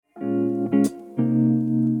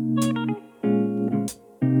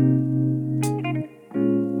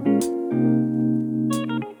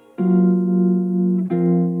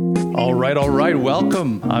All right.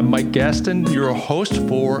 Welcome. I'm Mike Gaston, your host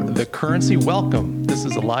for The Currency. Welcome. This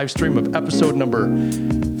is a live stream of episode number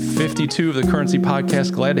 52 of The Currency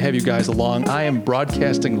Podcast. Glad to have you guys along. I am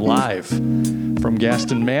broadcasting live from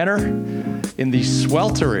Gaston Manor in the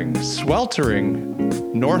sweltering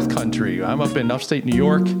North Country. I'm up in upstate New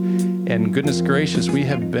York, and goodness gracious, we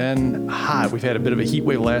have been hot. We've had a bit of a heat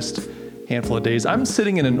wave last handful of days. I'm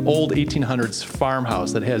sitting in an old 1800s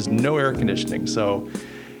farmhouse that has no air conditioning, so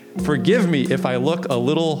forgive me if I look a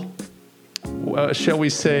little, shall we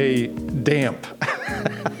say, damp.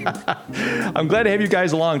 I'm glad to have you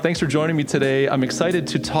guys along. Thanks for joining me today. I'm excited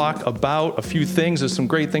to talk about a few things. There's some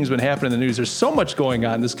great things been happening in the news. There's so much going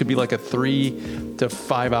on. This could be like a 3 to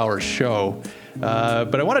 5 hour show.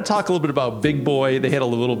 But I want to talk a little bit about Big Boy. They had a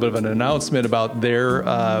little bit of an announcement about their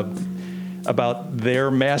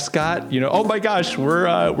mascot. Oh my gosh,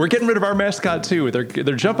 we're getting rid of our mascot too. They're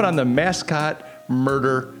jumping on the mascot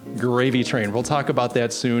murder gravy train. We'll talk about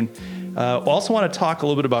that soon. Also want to talk a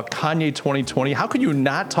little bit about Kanye 2020. How could you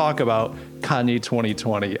not talk about Kanye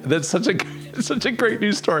 2020? That's such a great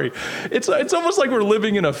news story. It's almost like we're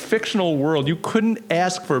living in a fictional world. You couldn't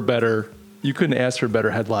ask for better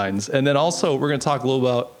headlines. And then also we're going to talk a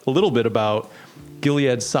little bit about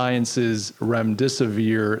Gilead Sciences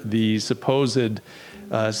Remdesivir, the supposed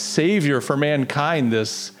savior for mankind,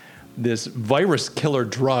 this virus killer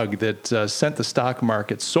drug that sent the stock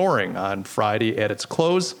market soaring on Friday at its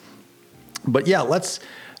close. But yeah, let's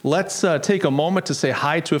take a moment to say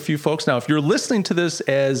hi to a few folks. Now, if you're listening to this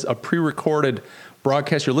as a pre-recorded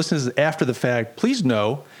broadcast, you're listening to this after the fact, please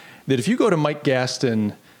know that if you go to Mike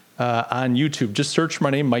Gaston on YouTube, just search my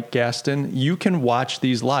name, Mike Gaston. You can watch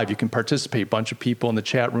these live. You can participate. A bunch of people in the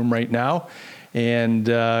chat room right now. And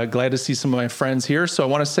glad to see some of my friends here. So I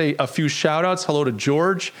want to say a few shout outs. Hello to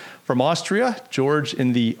George from Austria. George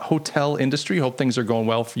in the hotel industry. Hope things are going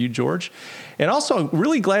well for you, George. And also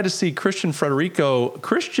really glad to see Christian Frederico.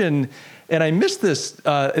 Christian, and I missed this,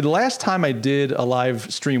 the last time I did a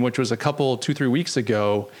live stream, which was 2-3 weeks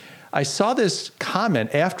ago, I saw this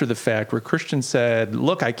comment after the fact where Christian said,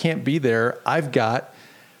 look, I can't be there. I've got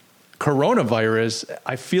coronavirus.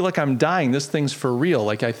 I feel like I'm dying. This thing's for real.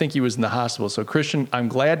 Like, I think he was in the hospital. So Christian, I'm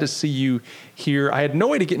glad to see you here. I had no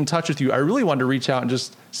way to get in touch with you. I really wanted to reach out and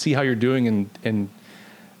just see how you're doing and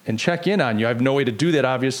check in on you. I have no way to do that,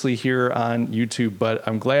 obviously, here on YouTube, but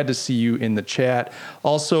I'm glad to see you in the chat.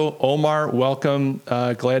 Also, Omar, welcome.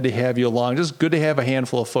 Glad to have you along. Just good to have a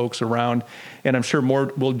handful of folks around, and I'm sure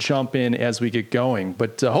more will jump in as we get going.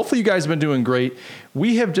 But hopefully you guys have been doing great.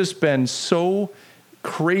 We have just been so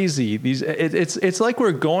crazy. It's like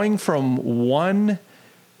we're going from one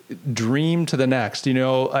dream to the next.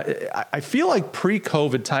 I feel like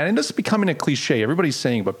pre-COVID time, and this is becoming a cliche, everybody's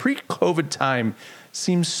saying, but pre-COVID time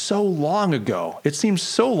seems so long ago. It seems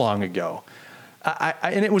so long ago.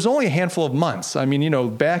 And it was only a handful of months. I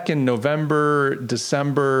mean, back in November,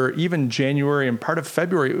 December, even January and part of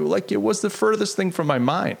February, like it was the furthest thing from my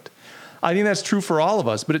mind. I think that's true for all of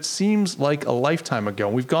us, but it seems like a lifetime ago.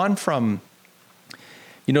 We've gone from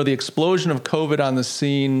the explosion of COVID on the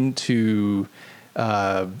scene to,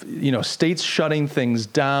 states shutting things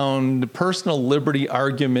down, personal liberty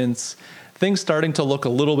arguments, things starting to look a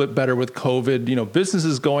little bit better with COVID,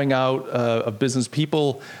 businesses going out of business,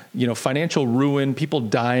 people, financial ruin, people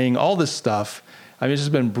dying, all this stuff. I mean, it's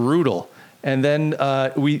just been brutal. And then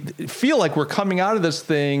we feel like we're coming out of this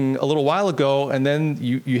thing a little while ago, and then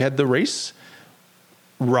you had the race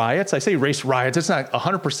riots. I say race riots. It's not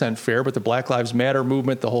 100% fair, but the Black Lives Matter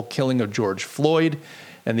movement, the whole killing of George Floyd,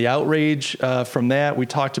 and the outrage from that. We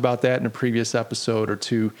talked about that in a previous episode or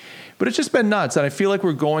two. But it's just been nuts. And I feel like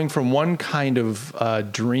we're going from one kind of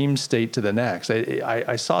dream state to the next.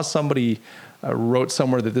 I saw somebody wrote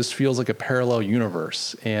somewhere that this feels like a parallel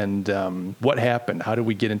universe. And what happened? How did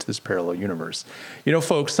we get into this parallel universe?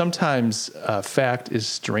 Folks, sometimes fact is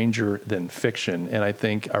stranger than fiction. And I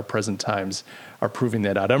think our present times are proving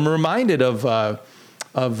that out. I'm reminded of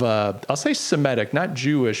I'll say Semitic, not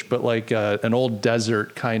Jewish, but like an old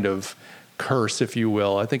desert kind of curse, if you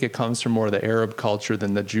will. I think it comes from more of the Arab culture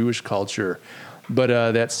than the Jewish culture,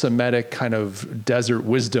 but that Semitic kind of desert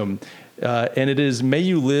wisdom. And it is, may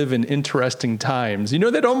you live in interesting times.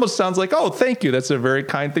 That almost sounds like, oh, thank you. That's a very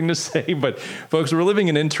kind thing to say. But folks, we're living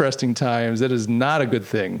in interesting times. That is not a good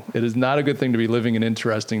thing. It is not a good thing to be living in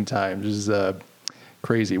interesting times. It's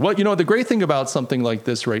crazy. Well, the great thing about something like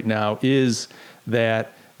this right now is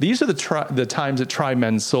that these are the times that try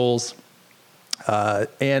men's souls.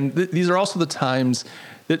 And these are also the times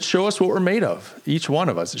that show us what we're made of, each one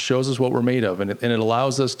of us. It shows us what we're made of, and it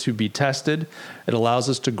allows us to be tested. It allows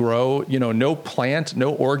us to grow. No plant,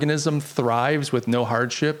 no organism thrives with no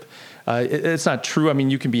hardship. It's not true. I mean,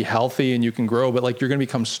 you can be healthy and you can grow, but like you're going to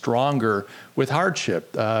become stronger with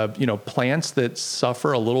hardship. Plants that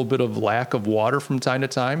suffer a little bit of lack of water from time to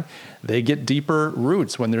time, they get deeper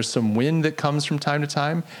roots. When there's some wind that comes from time to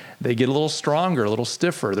time, they get a little stronger, a little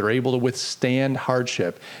stiffer. They're able to withstand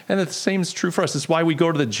hardship. And the same is true for us. It's why we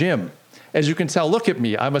go to the gym. As you can tell, look at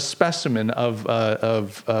me. I'm a specimen of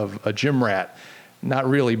a gym rat. Not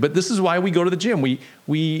really, but this is why we go to the gym.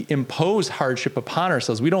 We impose hardship upon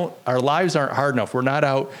ourselves. Our lives aren't hard enough. We're not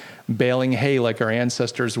out baling hay like our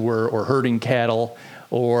ancestors were, or herding cattle,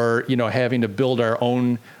 or having to build our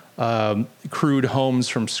own crude homes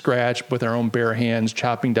from scratch with our own bare hands,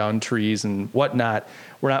 chopping down trees and whatnot.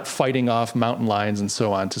 We're not fighting off mountain lions and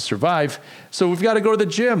so on to survive. So we've got to go to the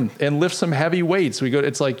gym and lift some heavy weights.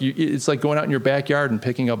 It's like going out in your backyard and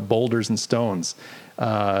picking up boulders and stones.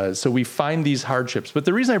 So we find these hardships. But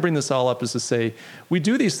the reason I bring this all up is to say we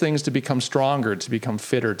do these things to become stronger, to become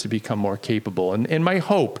fitter, to become more capable. And my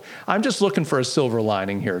hope, I'm just looking for a silver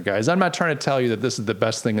lining here, guys. I'm not trying to tell you that this is the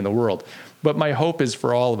best thing in the world. But my hope is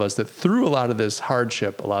for all of us that through a lot of this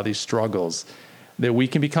hardship, a lot of these struggles, that we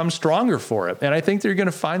can become stronger for it. And I think you're going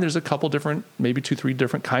to find there's a couple different, maybe 2-3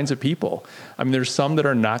 different kinds of people. I mean, there's some that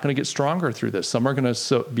are not going to get stronger through this. Some are going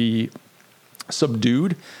to be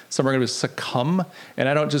subdued. Some are going to succumb. And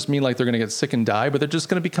I don't just mean like they're going to get sick and die, but they're just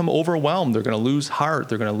going to become overwhelmed. They're going to lose heart.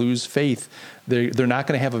 They're going to lose faith. They're not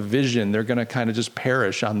going to have a vision. They're going to kind of just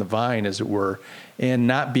perish on the vine, as it were, and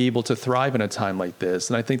not be able to thrive in a time like this.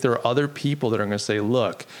 And I think there are other people that are going to say,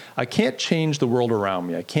 look, I can't change the world around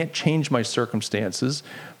me. I can't change my circumstances,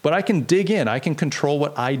 but I can dig in. I can control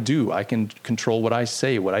what I do. I can control what I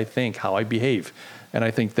say, what I think, how I behave. And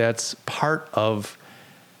I think that's part of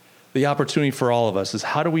the opportunity for all of us is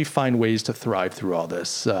how do we find ways to thrive through all this?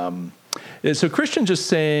 So Christian just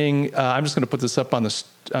saying, I'm just going to put this up on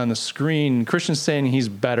the screen. Christian's saying he's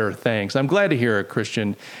better, thanks. I'm glad to hear it,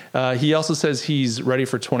 Christian. He also says he's ready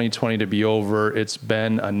for 2020 to be over. It's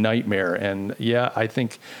been a nightmare. And yeah, I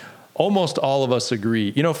think almost all of us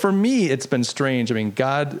agree. For me, it's been strange. I mean,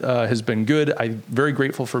 God has been good. I'm very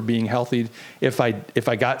grateful for being healthy. If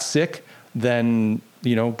I got sick, then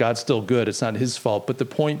God's still good. It's not his fault. But the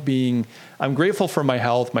point being, I'm grateful for my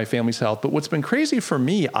health, my family's health. But what's been crazy for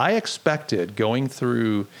me, I expected going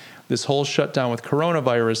through this whole shutdown with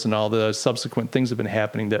coronavirus and all the subsequent things that have been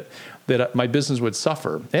happening that my business would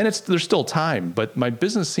suffer. And there's still time, but my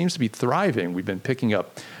business seems to be thriving. We've been picking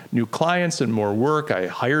up new clients and more work. I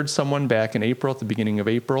hired someone back in April, at the beginning of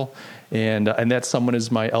April, and that someone is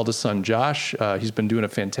my eldest son, Josh. He's been doing a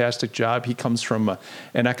fantastic job. He comes from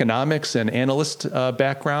an economics and analyst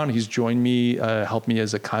background. He's joined me, helped me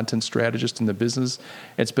as a content strategist in the business.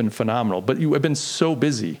 It's been phenomenal. But I've been so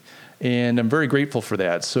busy, and I'm very grateful for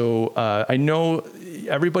that. So I know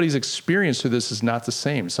everybody's experience through this is not the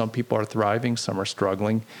same. Some people are thriving, some are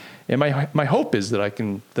struggling. And my hope is that I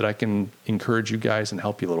can encourage you guys and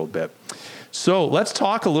help you a little bit. So let's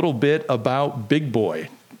talk a little bit about Big Boy.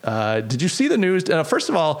 Did you see the news? First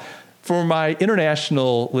of all, for my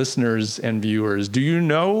international listeners and viewers, do you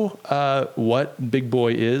know what Big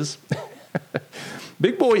Boy is?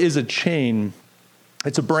 Big Boy is a chain.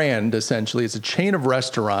 It's a brand, essentially. It's a chain of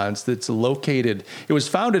restaurants that's located. It was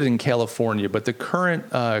founded in California, but the current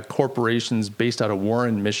corporation's based out of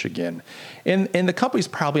Warren, Michigan. And the company's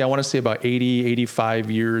probably, I want to say, about 80, 85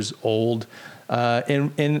 years old.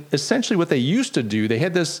 And essentially what they used to do, they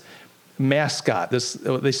had this mascot.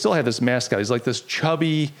 They still have this mascot. He's like this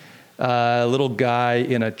chubby little guy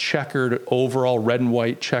in a checkered overall, red and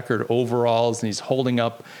white checkered overalls, and he's holding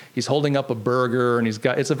up a burger, and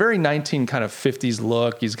it's a very 50s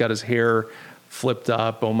look. He's got his hair flipped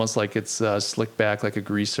up, almost like it's slicked back like a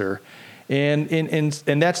greaser. And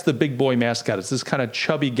that's the Big Boy mascot. It's this kind of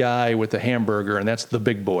chubby guy with a hamburger, and that's the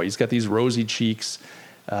Big Boy. He's got these rosy cheeks.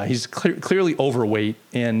 He's clearly overweight,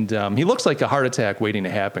 and he looks like a heart attack waiting to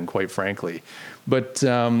happen, quite frankly. But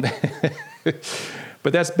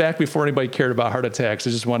but that's back before anybody cared about heart attacks. They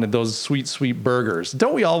just wanted those sweet, sweet burgers.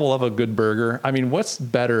 Don't we all love a good burger? I mean, what's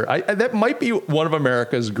better? That might be one of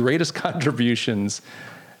America's greatest contributions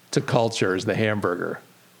to culture is the hamburger.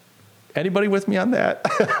 Anybody with me on that?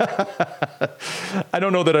 I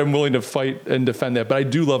don't know that I'm willing to fight and defend that, but I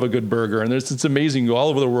do love a good burger. And it's amazing. You go all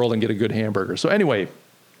over the world and get a good hamburger. So anyway,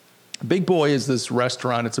 Big Boy is this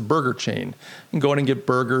restaurant. It's a burger chain. You can go in and get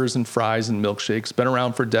burgers and fries and milkshakes. Been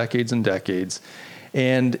around for decades and decades.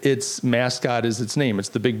 And its mascot is its name. It's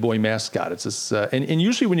the Big Boy mascot. It's this, and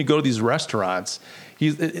usually when you go to these restaurants,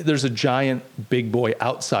 there's a giant Big Boy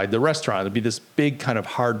outside the restaurant. There'd be this big kind of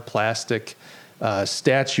hard plastic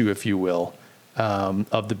statue, if you will,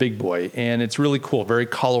 of the big boy. And it's really cool, very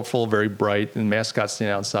colorful, very bright, and mascots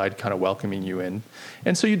standing outside kind of welcoming you in.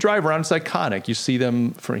 And so you drive around, it's iconic. You see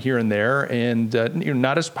them from here and there, and you're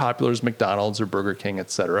not as popular as McDonald's or Burger King, et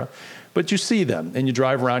cetera. But you see them, and you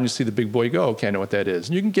drive around, you see the big boy, you go, okay, I know what that is.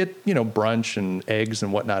 And you can get, brunch and eggs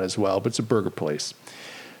and whatnot as well, but it's a burger place.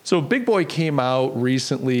 So Big Boy came out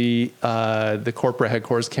recently, the corporate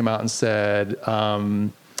headquarters came out and said,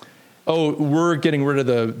 we're getting rid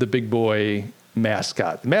of the Big Boy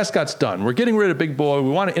mascot. The mascot's done. We're getting rid of Big Boy. We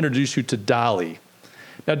want to introduce you to Dolly.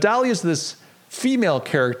 Now, Dolly is this female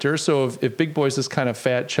character, so if Big Boy's this kind of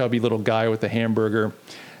fat, chubby little guy with a hamburger,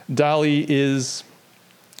 Dolly is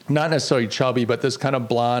not necessarily chubby, but this kind of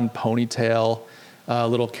blonde ponytail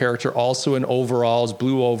little character, also in overalls,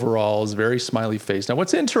 blue overalls, very smiley face. Now,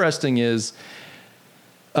 what's interesting is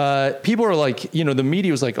people are like, the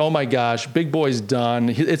media was like, oh my gosh, Big Boy's done.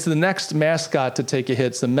 It's the next mascot to take a hit.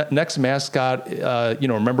 It's the next mascot.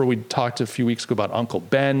 Remember we talked a few weeks ago about Uncle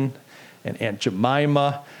Ben and Aunt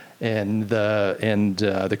Jemima and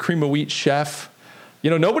the cream of wheat chef.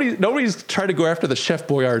 Nobody's tried to go after the Chef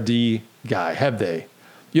Boyardee guy, have they?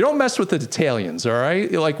 You don't mess with the Italians, all right?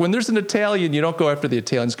 Like when there's an Italian, you don't go after the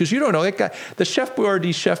Italians because you don't know that guy. The Chef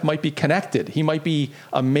Boyardee chef might be connected. He might be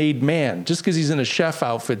a made man. Just because he's in a chef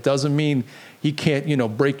outfit doesn't mean he can't,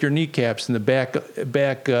 break your kneecaps in the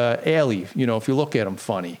back alley. If you look at him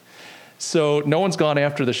funny. So no one's gone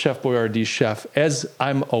after the Chef Boyardee chef, as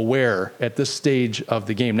I'm aware at this stage of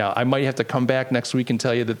the game. Now I might have to come back next week and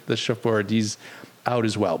tell you that the Chef Boyardee's out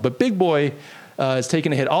as well. But Big Boy is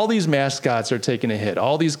taking a hit. All these mascots are taking a hit.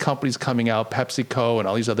 All these companies coming out, PepsiCo and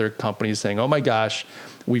all these other companies saying, oh my gosh,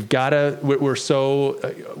 we're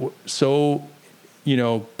so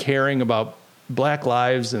caring about black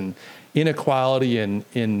lives and inequality and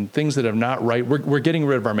in things that are not right. We're getting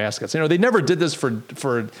rid of our mascots. They never did this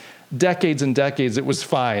for decades and decades. It was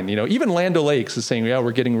fine. Even Land O'Lakes is saying, yeah,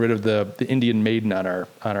 we're getting rid of the Indian maiden on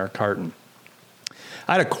our carton.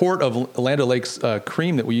 I had a quart of Land O'Lakes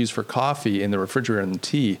cream that we use for coffee in the refrigerator and the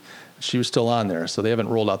tea. She was still on there, so they haven't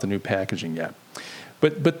rolled out the new packaging yet.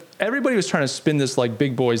 But everybody was trying to spin this like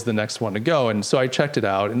Big Boy's the next one to go, and so I checked it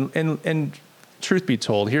out. And truth be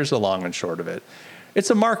told, here's the long and short of it: it's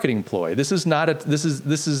a marketing ploy. This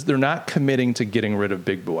is they're not committing to getting rid of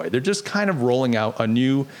Big Boy. They're just kind of rolling out a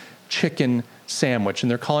new chicken sandwich, and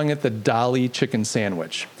they're calling it the Dolly chicken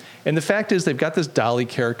sandwich. And the fact is, they've got this Dolly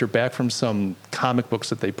character back from some comic books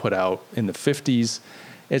that they put out in the 50s.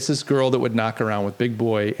 It's this girl that would knock around with Big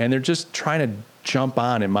Boy, and they're just trying to jump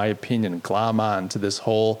on, in my opinion, and glom on to this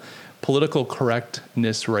whole political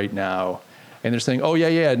correctness right now. And they're saying, oh,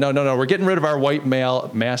 yeah, no, we're getting rid of our white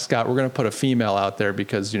male mascot. We're going to put a female out there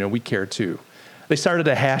because, we care too. They started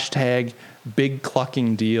a hashtag, Big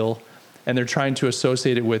Clucking Deal, and they're trying to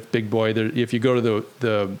associate it with Big Boy. If you go to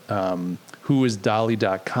the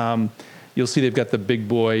whoisdolly.com, you'll see they've got the Big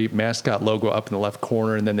Boy mascot logo up in the left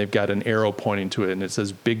corner, and then they've got an arrow pointing to it, and it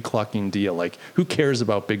says Big Clucking Deal. Like, who cares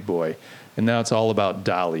about Big Boy? And now it's all about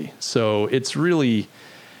Dolly. So it's really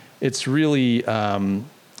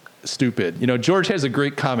stupid. George has a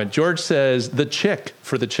great comment. George says, the chick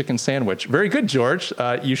for the chicken sandwich. Very good, George.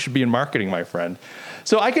 You should be in marketing, my friend.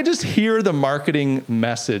 So I could just hear the marketing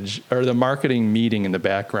message or the marketing meeting in the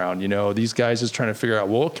background. These guys just trying to figure out,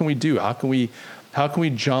 well, what can we do? How can we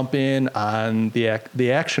jump in on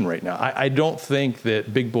the action right now? I don't think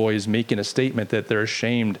that Big Boy is making a statement that they're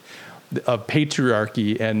ashamed of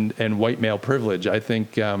patriarchy and white male privilege. I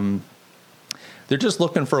think they're just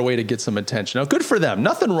looking for a way to get some attention. Now, good for them.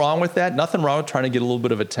 Nothing wrong with that. Nothing wrong with trying to get a little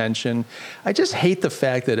bit of attention. I just hate the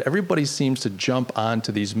fact that everybody seems to jump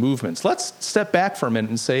onto these movements. Let's step back for a minute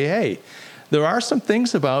and say, hey, there are some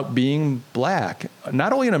things about being black,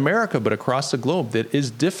 not only in America, but across the globe, that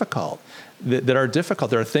is difficult, that are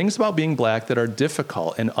difficult. There are things about being black that are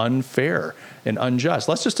difficult and unfair and unjust.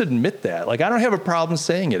 Let's just admit that. I don't have a problem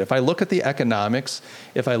saying it. If I look at the economics,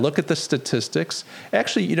 if I look at the statistics,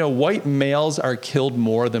 actually, white males are killed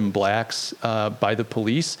more than blacks by the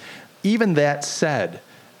police. Even that said,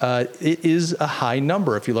 it is a high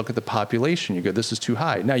number. If you look at the population, you go, this is too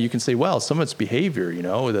high. Now you can say, well, some of it's behavior.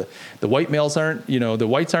 The white males aren't, the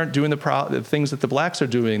whites aren't doing the things that the blacks are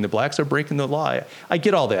doing. The blacks are breaking the law. I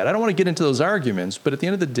get all that. I don't want to get into those arguments, but at the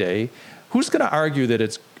end of the day, who's going to argue that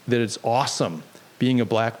it's awesome being a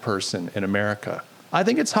black person in America? I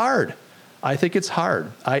think it's hard.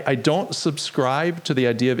 I don't subscribe to the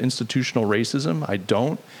idea of institutional racism. I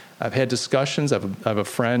don't. I've had discussions. I have a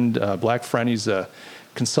friend, a black friend. He's a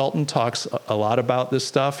consultant, talks a lot about this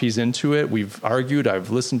stuff. He's into it. We've argued. I've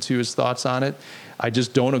listened to his thoughts on it. I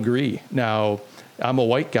just don't agree. Now, I'm a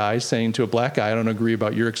white guy saying to a black guy, I don't agree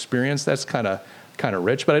about your experience. That's kind of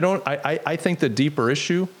rich. But I think the deeper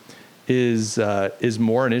issue is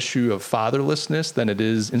more an issue of fatherlessness than it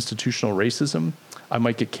is institutional racism. I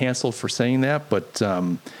might get canceled for saying that, but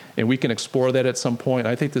and we can explore that at some point.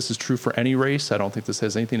 I think this is true for any race. I don't think this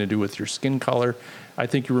has anything to do with your skin color. I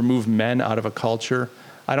think you remove men out of a culture.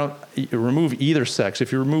 You remove either sex.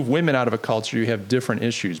 If you remove women out of a culture, you have different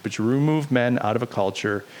issues. But you remove men out of a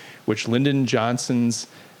culture, which Lyndon Johnson's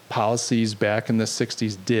policies back in the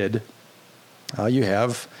 60s did, you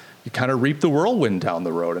kind of reap the whirlwind down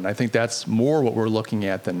the road. And I think that's more what we're looking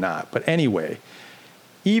at than not. But anyway,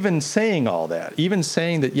 even saying all that, even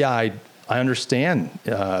saying that, yeah, I understand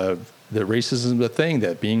that racism is a thing,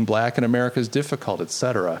 that being black in America is difficult, et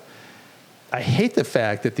cetera. I hate the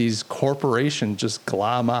fact that these corporations just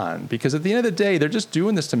glom on, because at the end of the day, they're just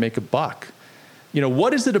doing this to make a buck.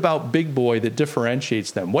 What is it about Big Boy that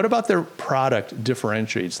differentiates them? What about their product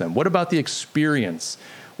differentiates them? What about the experience?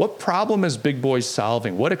 What problem is Big Boy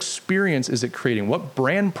solving? What experience is it creating? What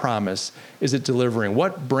brand promise is it delivering?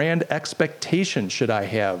 What brand expectation should I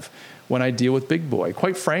have when I deal with Big Boy?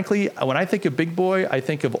 Quite frankly, when I think of Big Boy, I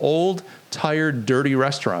think of old, tired, dirty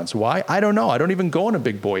restaurants. Why? I don't know. I don't even go in a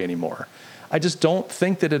Big Boy anymore. I just don't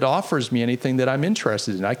think that it offers me anything that I'm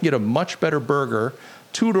interested in. I can get a much better burger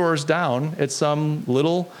 2 doors down at some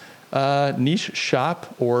little niche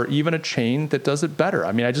shop or even a chain that does it better.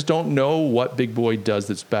 I mean, I just don't know what Big Boy does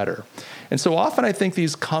that's better. And so often I think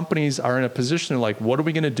these companies are in a position of like, what are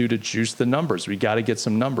we going to do to juice the numbers? We got to get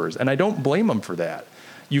some numbers. And I don't blame them for that.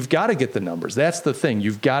 You've got to get the numbers. That's the thing.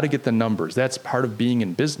 You've got to get the numbers. That's part of being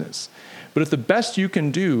in business. But if the best you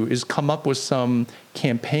can do is come up with some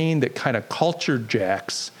campaign that kind of culture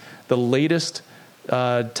jacks the latest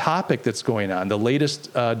topic that's going on, the latest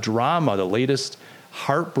drama, the latest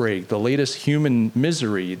heartbreak, the latest human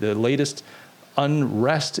misery, the latest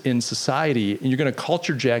unrest in society, and you're going to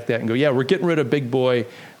culture jack that and go, yeah, we're getting rid of Big Boy.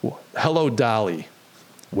 Hello, Dolly.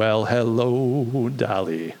 Well, hello,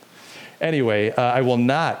 Dolly. Anyway, I will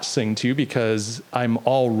not sing to you because I'm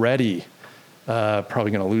already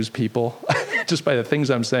probably going to lose people just by the things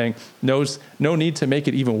I'm saying. No need to make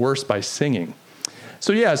it even worse by singing.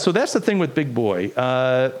 So that's the thing with Big Boy.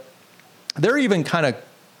 They're even kind of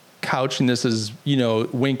couching this as,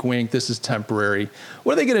 wink, wink, this is temporary.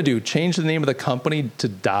 What are they going to do? Change the name of the company to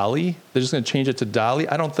Dolly? They're just going to change it to Dolly?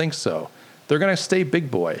 I don't think so. They're going to stay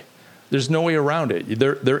Big Boy. There's no way around it.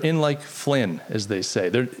 They're in like Flynn, as they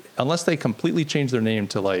say. Unless they completely change their name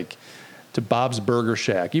to Bob's Burger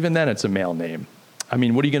Shack. Even then, it's a male name. I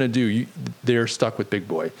mean, what are you going to do? They're stuck with Big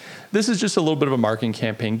Boy. This is just a little bit of a marketing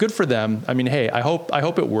campaign. Good for them. I mean, hey, I hope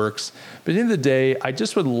it works. But at the end of the day, I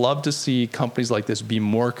just would love to see companies like this be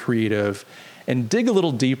more creative and dig a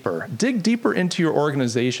little deeper. Dig deeper into your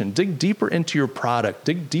organization. Dig deeper into your product.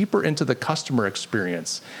 Dig deeper into the customer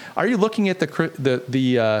experience. Are you looking at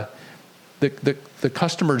the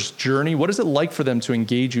customer's journey? What is it like for them to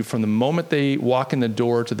engage you from the moment they walk in the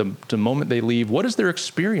door to the moment they leave? What is their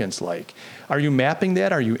experience like? Are you mapping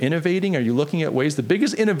that? Are you innovating? Are you looking at ways? The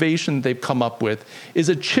biggest innovation they've come up with is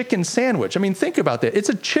a chicken sandwich. I mean, think about that. It's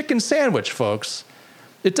a chicken sandwich, folks.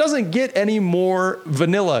 It doesn't get any more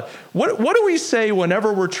vanilla. What do we say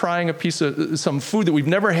whenever we're trying a piece of some food that we've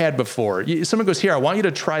never had before? Someone goes, here, I want you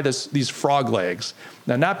to try these frog legs.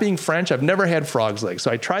 Now, not being French, I've never had frog's legs.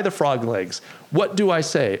 So I try the frog legs. What do I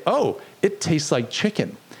say? Oh, it tastes like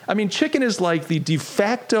chicken. I mean, chicken is like the de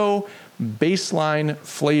facto baseline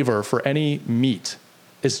flavor for any meat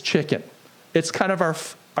is chicken. It's kind of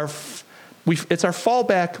it's our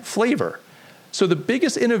fallback flavor. So the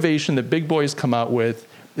biggest innovation that Big Boy's come out with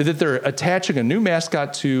that they're attaching a new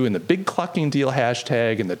mascot to, and the big clucking deal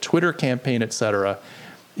hashtag and the Twitter campaign, et cetera,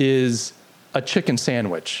 is a chicken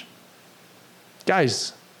sandwich.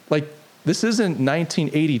 Guys, this isn't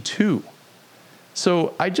 1982.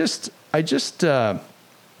 So I just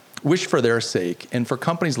wish for their sake and for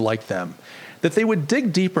companies like them that they would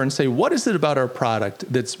dig deeper and say, what is it about our product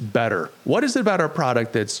that's better? What is it about our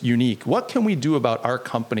product that's unique? What can we do about our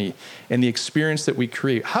company and the experience that we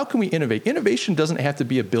create? How can we innovate? Innovation doesn't have to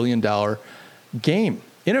be a $1 billion game.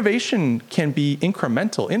 Innovation can be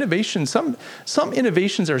incremental. Innovation, some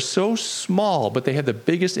innovations are so small, but they have the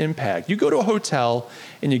biggest impact. You go to a hotel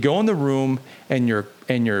and you go in the room and your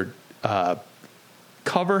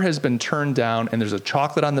cover has been turned down and there's a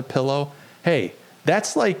chocolate on the pillow. Hey,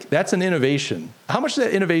 that's an innovation. How much does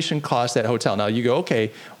that innovation cost at hotel? Now you go,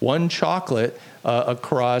 okay, one chocolate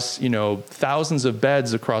across, thousands of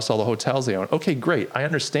beds across all the hotels they own. Okay, great. I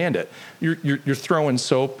understand it. You're throwing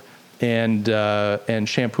soap and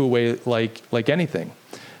shampoo away like anything.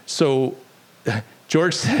 So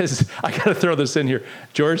George says, I got to throw this in here.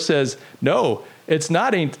 George says, no, it's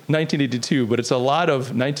not 1982, but it's a lot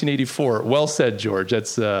of 1984. Well said, George.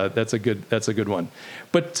 That's a good one.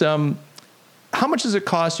 But how much does it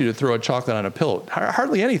cost you to throw a chocolate on a pillow?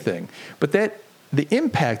 Hardly anything. But the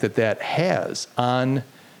impact that has on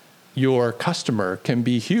your customer can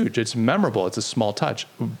be huge. It's memorable. It's a small touch.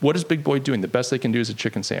 What is Big Boy doing? The best they can do is a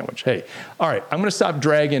chicken sandwich. Hey, all right, I'm going to stop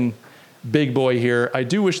dragging Big Boy here. I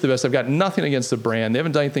do wish the best. I've got nothing against the brand. They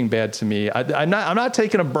haven't done anything bad to me. I'm not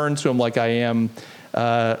taking a burn to them like I am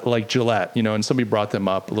like Gillette, and somebody brought them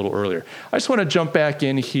up a little earlier. I just want to jump back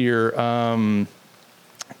in here.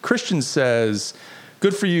 Christian says,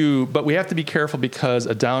 good for you, but we have to be careful because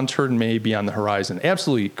a downturn may be on the horizon.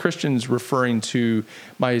 Absolutely. Christian's referring to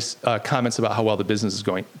my comments about how well the business is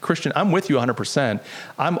going. Christian, I'm with you 100%.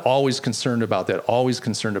 I'm always concerned about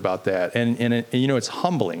that, And it's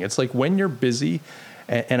humbling. It's like when you're busy,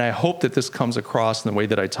 and I hope that this comes across in the way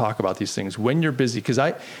that I talk about these things. When you're busy, because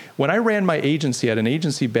when I ran my agency, I had an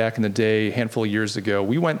agency back in the day, a handful of years ago,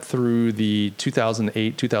 we went through the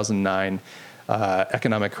 2008, 2009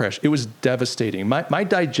 economic crash. It was devastating. My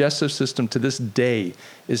digestive system to this day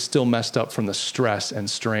is still messed up from the stress and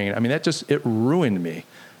strain. I mean, it ruined me.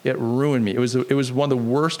 It ruined me. It was one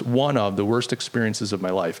of the worst experiences of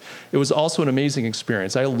my life. It was also an amazing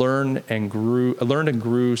experience. I learned and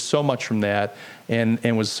grew so much from that,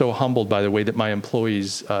 and was so humbled by the way that my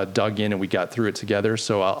employees dug in and we got through it together.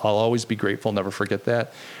 So I'll always be grateful, never forget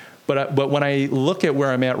that. But when I look at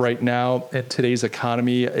where I'm at right now at today's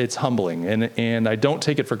economy, it's humbling, and I don't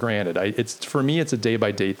take it for granted. For me, it's a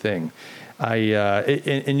day-by-day thing.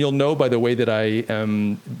 And you'll know by the way that I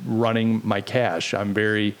am running my cash. I'm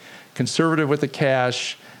very conservative with the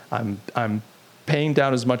cash. I'm paying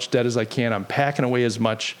down as much debt as I can. I'm packing away as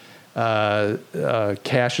much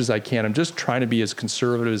cash as I can. I'm just trying to be as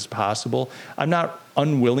conservative as possible. I'm not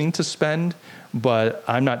unwilling to spend, but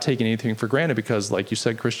I'm not taking anything for granted because, like you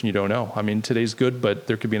said, Christian, you don't know. I mean, today's good, but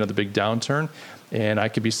there could be another big downturn, and I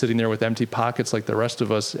could be sitting there with empty pockets like the rest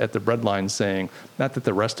of us at the breadline saying, not that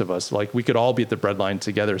the rest of us, like we could all be at the breadline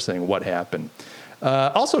together saying, what happened?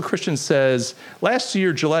 Also, Christian says, last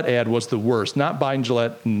year Gillette ad was the worst. Not buying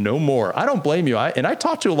Gillette no more. I don't blame you. I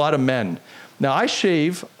talk to a lot of men. Now, I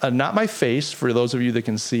shave, not my face. For those of you that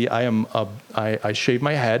can see, I shave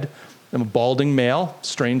my head. I'm a balding male,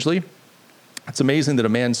 strangely. It's amazing that a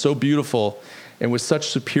man so beautiful and with such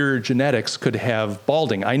superior genetics could have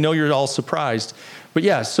balding. I know you're all surprised, but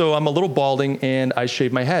yeah, so I'm a little balding and I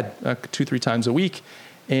shave my head 2-3 times a week.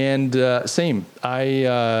 And same, but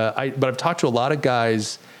I've talked to a lot of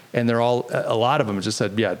guys, and a lot of them just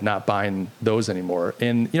said, yeah, not buying those anymore.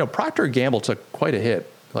 And, Procter & Gamble took quite a hit.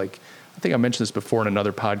 Like, I think I mentioned this before in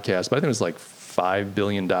another podcast, but I think it was like $5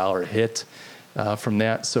 billion hit from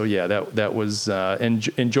that. So yeah, that was,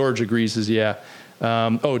 and George agrees, says, yeah.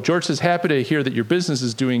 George says, happy to hear that your business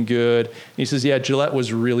is doing good. And he says, yeah, Gillette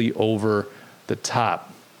was really over the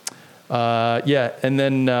top. And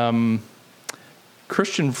then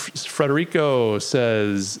Christian Frederico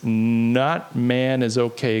says, not man is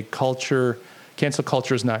okay. Cancel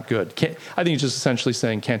culture is not good. I think he's just essentially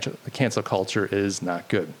saying cancel culture is not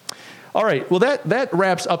good. All right. Well, that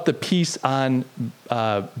wraps up the piece on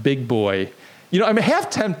Big Boy. I'm half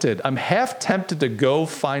tempted. To go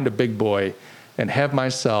find a Big Boy and have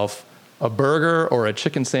myself a burger or a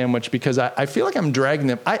chicken sandwich because I feel like I'm dragging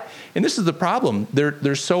them. And this is the problem.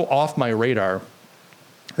 They're so off my radar.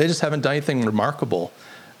 They just haven't done anything remarkable.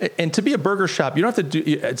 And to be a burger shop, you don't have to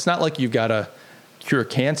do. It's not like you've got to cure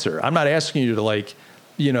cancer. I'm not asking you to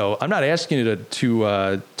I'm not asking you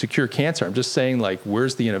to cure cancer. I'm just saying,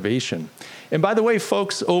 where's the innovation? And by the way,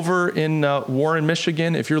 folks over in Warren,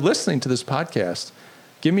 Michigan, if you're listening to this podcast,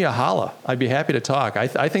 give me a holla. I'd be happy to talk.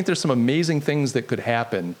 I think there's some amazing things that could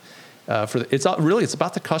happen. It's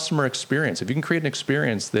about the customer experience. If you can create an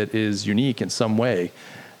experience that is unique in some way,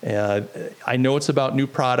 I know it's about new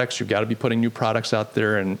products. You've got to be putting new products out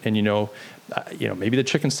there, and maybe the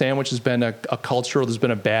chicken sandwich has been a culture. There's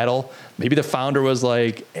been a battle. Maybe the founder was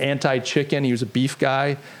anti-chicken. He was a beef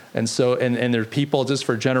guy. And so, and there are people just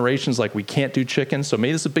for generations we can't do chicken. So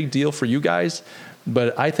maybe this is a big deal for you guys.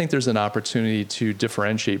 But I think there's an opportunity to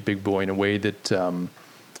differentiate Big Boy in a way that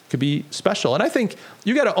could be special. And I think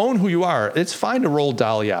you got to own who you are. It's fine to roll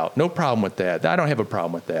Dolly out. No problem with that. I don't have a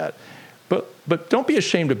problem with that. But don't be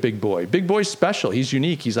ashamed of Big Boy. Big Boy's special. He's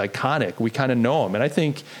unique. He's iconic. We kind of know him. And I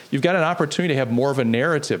think you've got an opportunity to have more of a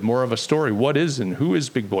narrative, more of a story. What is and who is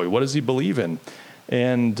Big Boy? What does he believe in?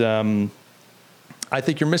 And I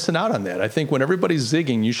think you're missing out on that. I think when everybody's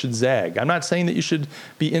zigging, you should zag. I'm not saying that you should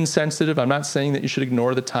be insensitive. I'm not saying that you should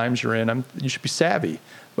ignore the times you're in. You should be savvy.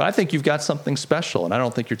 But I think you've got something special, and I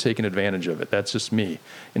don't think you're taking advantage of it. That's just me.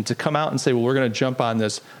 And to come out and say, well, we're going to jump on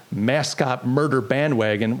this mascot murder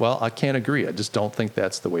bandwagon, well, I can't agree. I just don't think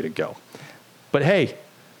that's the way to go. But hey,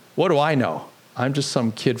 what do I know? I'm just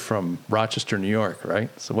some kid from Rochester, New York, right?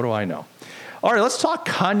 So what do I know? All right, let's talk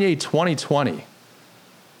Kanye 2020.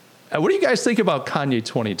 What do you guys think about Kanye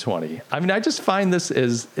 2020? I mean, I just find it's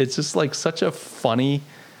just like such a funny,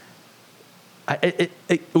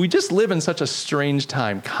 we just live in such a strange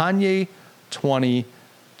time. Kanye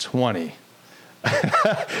 2020.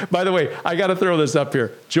 By the way, I got to throw this up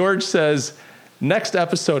here. George says, next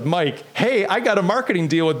episode, Mike, hey, I got a marketing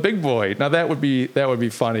deal with Big Boy. Now that would be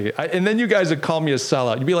funny. And then you guys would call me a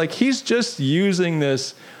sellout. You'd be like, he's just using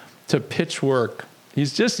this to pitch work.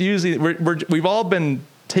 He's just using, we've all been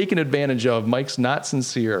taken advantage of. Mike's not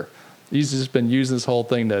sincere. He's just been using this whole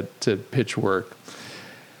thing to pitch work.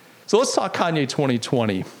 So let's talk Kanye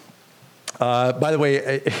 2020. By the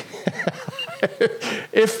way,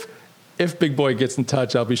 if Big Boy gets in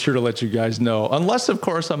touch, I'll be sure to let you guys know. Unless, of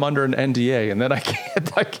course, I'm under an NDA, and then I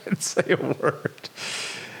can't say a word.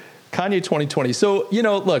 Kanye 2020. So,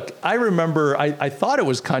 look, I remember, I thought it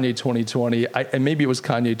was Kanye 2020, and maybe it was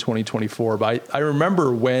Kanye 2024, but I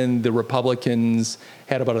remember when the Republicans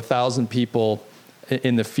had about 1,000 people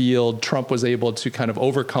in the field. Trump was able to kind of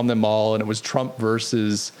overcome them all, and it was Trump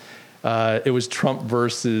versus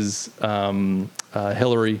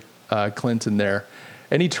Hillary Clinton there.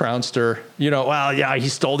 And he trounced her. Well, yeah, he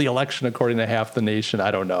stole the election according to half the nation.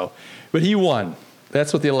 I don't know. But he won.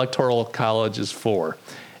 That's what the Electoral College is for.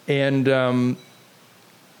 And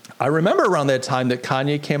I remember around that time that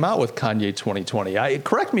Kanye came out with Kanye 2020.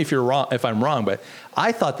 Correct me if I'm wrong, but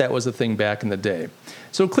I thought that was a thing back in the day.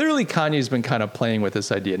 So clearly Kanye's been kind of playing with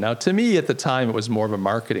this idea. Now, to me, at the time, it was more of a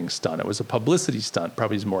marketing stunt. It was a publicity stunt,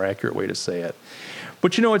 probably is a more accurate way to say it.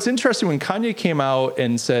 But, it's interesting when Kanye came out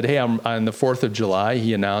and said, hey, on the 4th of July,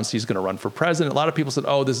 he announced he's going to run for president. A lot of people said,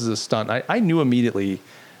 oh, this is a stunt. I knew immediately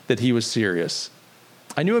that he was serious.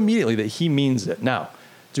 I knew immediately that he means it. Now,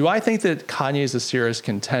 do I think that Kanye is a serious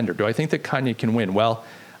contender? Do I think that Kanye can win? Well,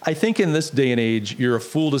 I think in this day and age, you're a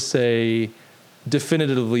fool to say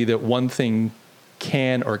definitively that one thing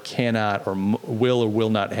can or cannot or will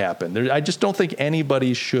not happen. I just don't think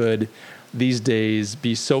anybody should these days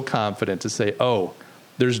be so confident to say, oh,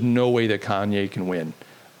 there's no way that Kanye can win.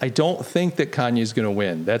 I don't think that Kanye's going to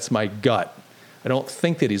win. That's my gut. I don't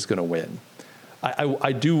think that he's going to win.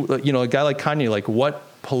 I do, a guy like Kanye, like what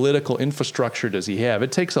political infrastructure does he have?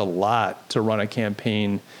 It takes a lot to run a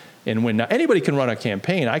campaign and win. Now, anybody can run a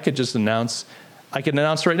campaign. I could announce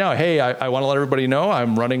right now, hey, I want to let everybody know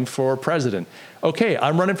I'm running for president. Okay,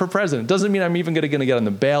 I'm running for president. Doesn't mean I'm even going to get on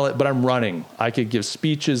the ballot, but I'm running. I could give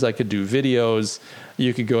speeches. I could do videos.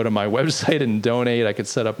 You could go to my website and donate. I could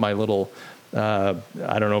set up my little, I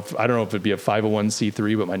don't know if it'd be a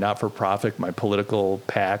 501c3, but my not-for-profit, my political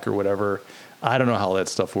PAC or whatever. I don't know how that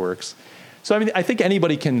stuff works. So, I think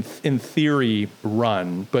anybody can, in theory,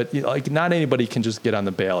 run, but not anybody can just get on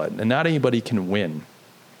the ballot, and not anybody can win.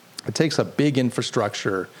 It takes a big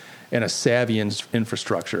infrastructure and a savvy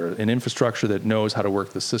infrastructure, an infrastructure that knows how to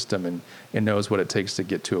work the system and knows what it takes to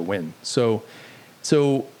get to a win. So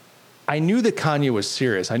I knew that Kanye was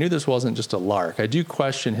serious. I knew this wasn't just a lark. I do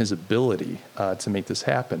question his ability to make this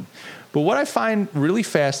happen. But what I find really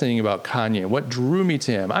fascinating about Kanye, what drew me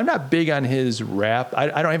to him, I'm not big on his rap. I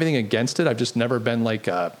don't have anything against it. I've just never been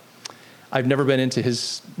I've never been into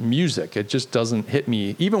his music. It just doesn't hit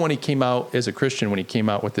me. Even when he came out as a Christian, when he came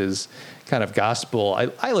out with his kind of gospel,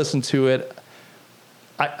 I listened to it.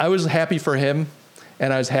 I was happy for him,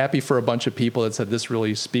 and I was happy for a bunch of people that said this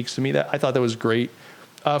really speaks to me. I thought that was great.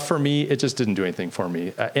 For me, it just didn't do anything for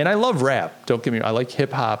me. And I love rap. Don't get me wrong. I like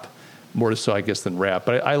hip hop more so, I guess, than rap.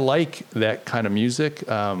 But I like that kind of music.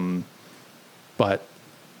 But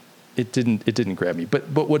it didn't grab me. But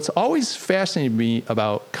what's always fascinated me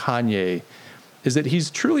about Kanye is that he's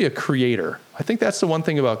truly a creator. I think that's the one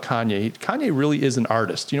thing about Kanye. Kanye really is an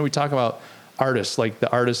artist. We talk about artists, like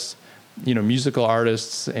the artists, musical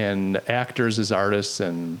artists and actors as artists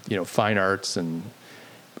and, fine arts. And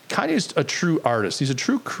Kanye's a true artist. He's a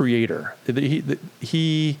true creator.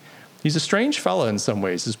 He's a strange fella in some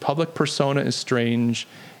ways. His public persona is strange.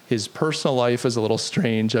 His personal life is a little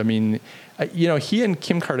strange. He and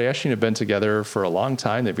Kim Kardashian have been together for a long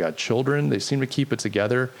time. They've got children. They seem to keep it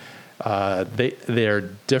together. They're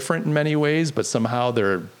different in many ways, but somehow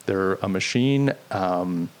they're a machine.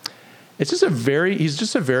 He's just a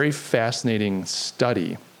very fascinating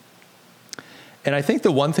study. And I think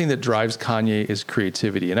the one thing that drives Kanye is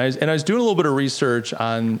creativity. And I was doing a little bit of research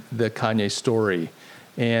on the Kanye story,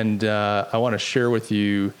 and I want to share with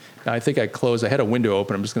you. I think I had a window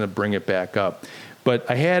open. I'm just going to bring it back up. But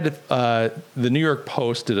I had the New York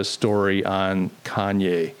Post did a story on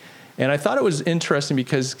Kanye. And I thought it was interesting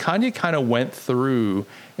because Kanye kind of went through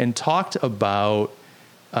and talked about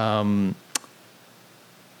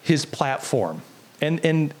his platform.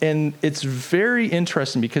 And it's very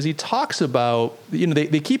interesting because he talks about,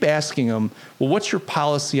 they keep asking him, well, what's your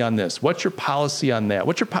policy on this? What's your policy on that?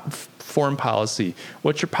 What's your foreign policy?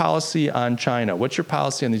 What's your policy on China? What's your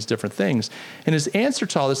policy on these different things? And his answer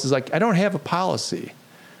to all this is like, I don't have a policy.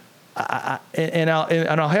 And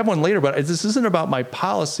I'll have one later, but this isn't about my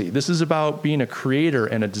policy. This is about being a creator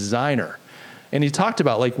and a designer. And he talked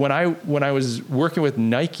about like when I was working with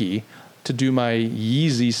Nike to do my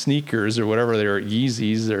Yeezy sneakers or whatever they are,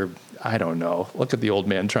 Yeezys, or I don't know. Look at the old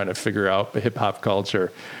man trying to figure out hip hop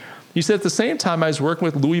culture. He said at the same time I was working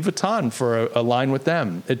with Louis Vuitton for a line with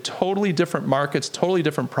them. At totally different markets, totally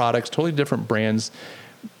different products, totally different brands,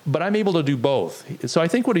 but I'm able to do both. So I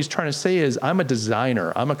think what he's trying to say is I'm a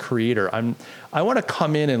designer, I'm a creator. I want to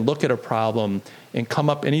come in and look at a problem and come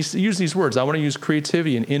up, and he used these words, I want to use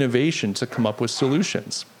creativity and innovation to come up with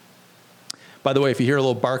solutions. By the way, if you hear a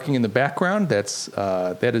little barking in the background,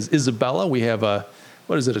 that is Isabella. We have a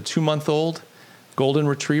 2-month-old golden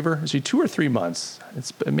retriever. Is she 2 or 3 months?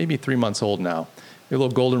 It's maybe 3 months old now. A little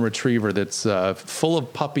golden retriever that's full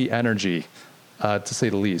of puppy energy, to say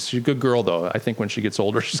the least. She's a good girl, though. I think when she gets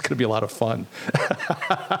older, she's going to be a lot of fun.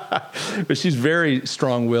 But she's very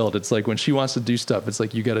strong-willed. It's like when she wants to do stuff, it's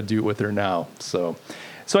like you got to do it with her now. So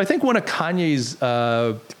I think one of Kanye's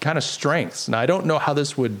kind of strengths, and I don't know how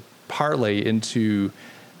this would parlay into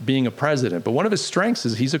being a president, but one of his strengths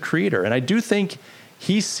is he's a creator. And I do think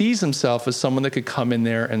he sees himself as someone that could come in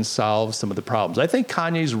there and solve some of the problems. I think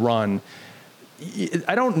Kanye's run,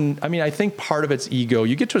 I think part of it's ego.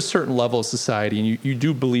 You get to a certain level of society and you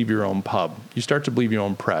do believe your own pub. You start to believe your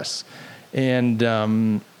own press. And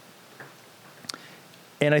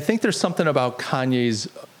I think there's something about Kanye's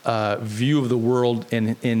view of the world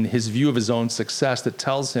and in his view of his own success that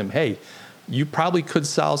tells him, hey, you probably could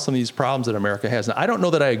solve some of these problems that America has. Now, I don't know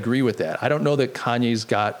that I agree with that. I don't know that Kanye's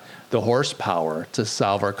got the horsepower to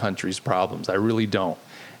solve our country's problems. I really don't.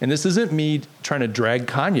 And this isn't me trying to drag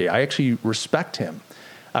Kanye. I actually respect him.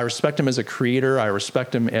 I respect him as a creator. I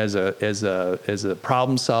respect him as a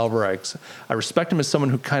problem solver. I respect him as someone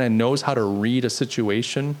who kind of knows how to read a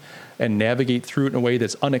situation and navigate through it in a way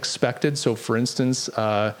that's unexpected. So, for instance,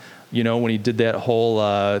 when he did that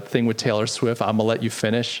whole thing with Taylor Swift, I'm gonna let you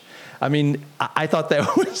finish. I mean, I thought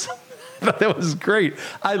that was great.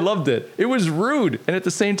 I loved it. It was rude, and at the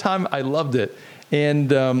same time, I loved it.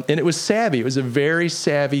 And it was savvy. It was a very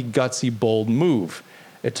savvy, gutsy, bold move.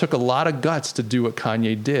 It took a lot of guts to do what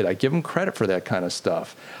Kanye did. I give him credit for that kind of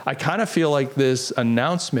stuff. I kind of feel like this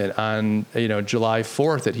announcement on July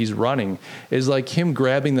 4th that he's running is like him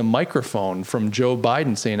grabbing the microphone from Joe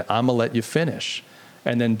Biden saying, I'm gonna let you finish,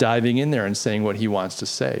 and then diving in there and saying what he wants to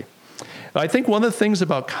say. I think one of the things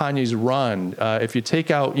about Kanye's run, if you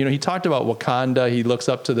take out, he talked about Wakanda. He looks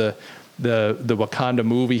up to the Wakanda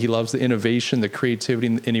movie. He loves the innovation, the creativity,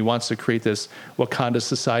 and he wants to create this Wakanda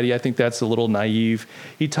society. I think that's a little naive.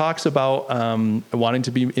 He talks about wanting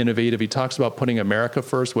to be innovative. He talks about putting America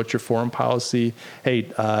first. What's your foreign policy? Hey,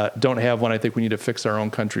 don't have one. I think we need to fix our own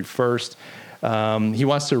country first. He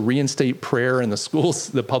wants to reinstate prayer in the schools,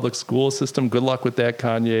 the public school system. Good luck with that,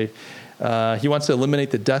 Kanye. He wants to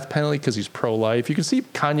eliminate the death penalty because he's pro-life. You can see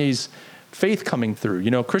Kanye's faith coming through.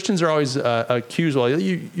 Christians are always accused, well,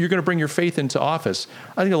 you're going to bring your faith into office.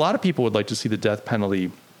 I think a lot of people would like to see the death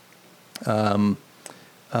penalty eliminated.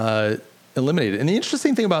 And the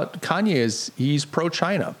interesting thing about Kanye is he's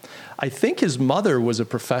pro-China. I think his mother was a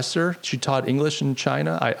professor. She taught English in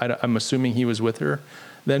China. I'm assuming he was with her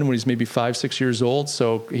then when he's maybe 5-6 years old.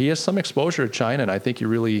 So he has some exposure to China, and I think he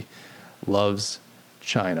really loves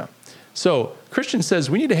China. So Christian says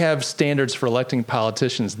we need to have standards for electing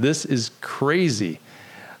politicians. This is crazy.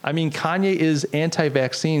 I mean, Kanye is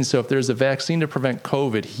anti-vaccine, so if there's a vaccine to prevent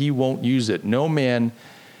COVID, he won't use it. No, man,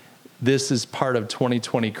 this is part of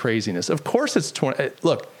 2020 craziness. Of course it's 20.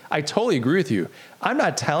 Look, I totally agree with you. I'm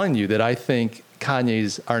not telling you that I think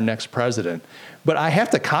Kanye's our next president, but I have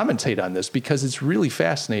to commentate on this because it's really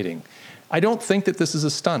fascinating. I don't think that this is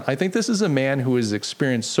a stunt. I think this is a man who has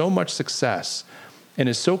experienced so much success and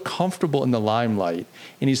is so comfortable in the limelight,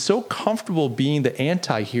 and he's so comfortable being the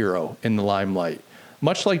anti-hero in the limelight,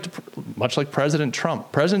 much like President Trump.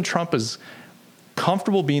 President Trump is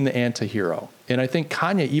comfortable being the anti-hero, and I think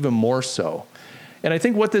Kanye even more so. And I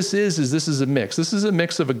think what this is a mix. This is a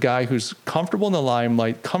mix of a guy who's comfortable in the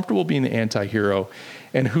limelight, comfortable being the anti-hero,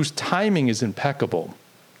 and whose timing is impeccable.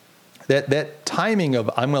 That timing of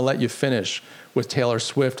I'm going to let you finish with Taylor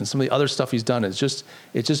Swift and some of the other stuff he's done it's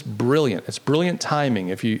just brilliant. It's brilliant timing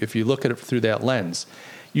if you look at it through that lens.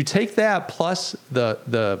 You take that plus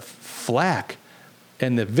the flack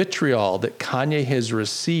and the vitriol that Kanye has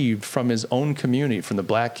received from his own community, from the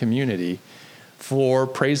black community, for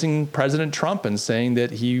praising President Trump and saying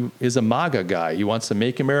that he is a MAGA guy. He wants to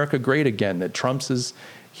make America great again, that Trump's his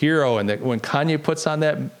hero, and that when Kanye puts on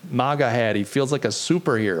that MAGA hat, he feels like a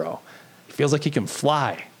superhero. He feels like he can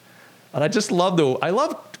fly. And I just love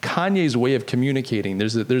Kanye's way of communicating.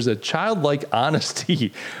 There's a childlike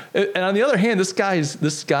honesty. And on the other hand, this guy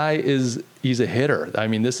is he's a hitter. I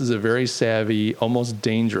mean, this is a very savvy, almost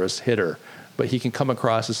dangerous hitter, but he can come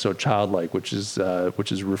across as so childlike, which is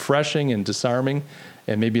refreshing and disarming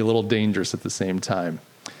and maybe a little dangerous at the same time.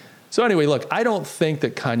 So anyway, look, I don't think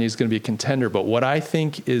that Kanye is going to be a contender, but what I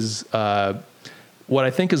think is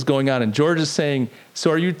going on, and George is saying,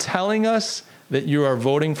 so are you telling us that you are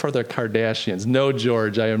voting for the Kardashians? No,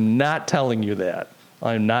 George, I am not telling you that.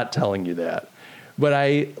 I'm not telling you that. But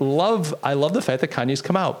I love the fact that Kanye's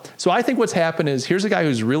come out. So I think what's happened is here's a guy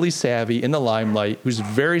who's really savvy in the limelight, who's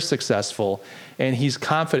very successful, and he's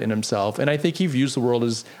confident in himself. And I think he views the world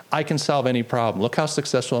as, I can solve any problem. Look how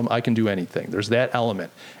successful I am. I can do anything. There's that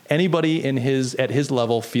element. Anybody at his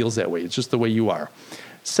level feels that way. It's just the way you are.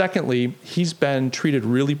 Secondly, he's been treated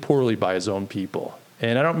really poorly by his own people.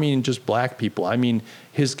 And I don't mean just black people. I mean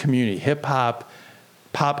his community, hip hop,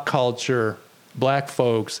 pop culture, black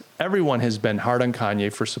folks. Everyone has been hard on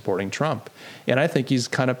Kanye for supporting Trump. And I think he's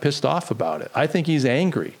kind of pissed off about it. I think he's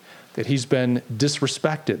angry that he's been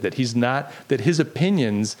disrespected, that his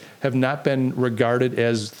opinions have not been regarded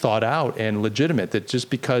as thought out and legitimate, that just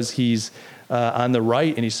because he's on the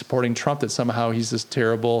right and he's supporting Trump, that somehow he's this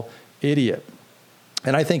terrible idiot.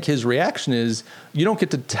 And I think his reaction is, you don't get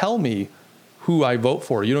to tell me who I vote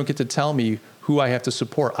for. You don't get to tell me who I have to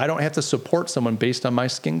support. I don't have to support someone based on my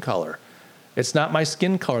skin color. It's not my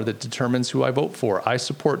skin color that determines who I vote for. I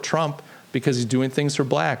support Trump because he's doing things for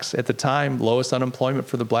blacks. At the time, lowest unemployment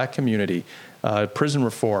for the black community, prison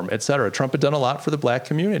reform, et cetera. Trump had done a lot for the black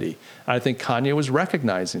community. I think Kanye was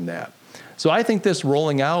recognizing that. So I think this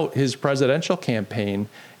rolling out his presidential campaign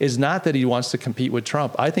is not that he wants to compete with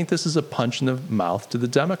Trump. I think this is a punch in the mouth to the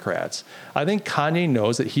Democrats. I think Kanye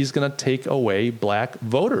knows that he's going to take away black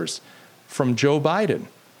voters from Joe Biden.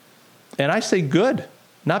 And I say good,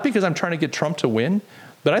 not because I'm trying to get Trump to win,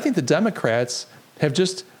 but I think the Democrats have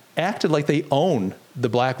just acted like they own the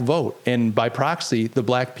black vote and by proxy, the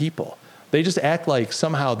black people. They just act like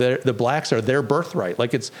somehow the blacks are their birthright.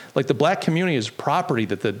 Like it's like the black community is property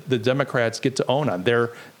that the Democrats get to own on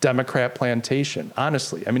their Democrat plantation.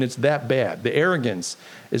 Honestly, I mean, it's that bad. The arrogance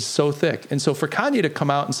is so thick. And so for Kanye to come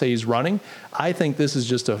out and say he's running, I think this is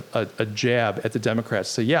just a jab at the Democrats.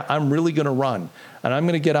 Say, yeah, I'm really going to run. And I'm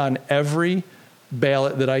going to get on every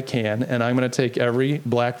ballot that I can, and I'm going to take every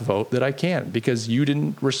black vote that I can because you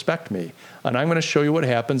didn't respect me. And I'm going to show you what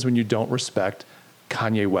happens when you don't respect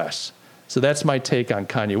Kanye West. So that's my take on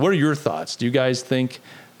Kanye. What are your thoughts? Do you guys think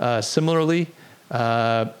similarly?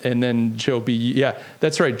 And then Joe B. Yeah,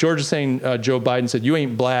 that's right. George is saying Joe Biden said, you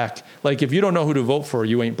ain't black. Like, if you don't know who to vote for,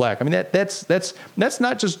 you ain't black. I mean, that's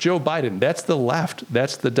not just Joe Biden. That's the left.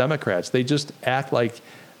 That's the Democrats. They just act like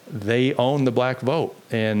they own the black vote.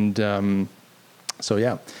 And so,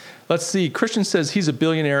 yeah. Let's see. Christian says he's a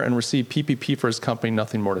billionaire and received PPP for his company.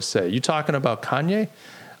 Nothing more to say. You talking about Kanye?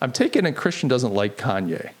 I'm taking it Christian doesn't like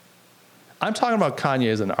Kanye. I'm talking about Kanye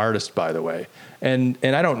as an artist, by the way, and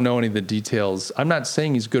I don't know any of the details. I'm not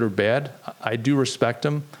saying he's good or bad. I do respect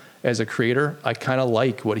him as a creator. I kind of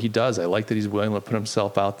like what he does. I like that he's willing to put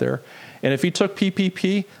himself out there. And if he took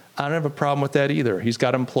PPP, I don't have a problem with that either. He's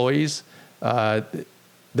got employees.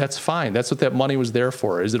 That's fine. That's what that money was there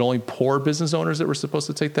for. Is it only poor business owners that were supposed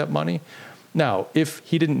to take that money? Now, if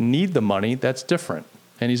he didn't need the money, that's different.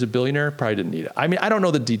 And he's a billionaire, probably didn't need it. I mean, I don't know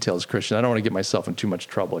the details, Christian. I don't want to get myself in too much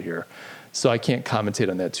trouble here. So I can't commentate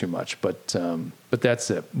on that too much, but that's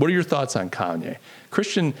it. What are your thoughts on Kanye?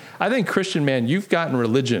 Christian, I think, Christian, man, you've gotten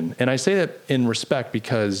religion. And I say that in respect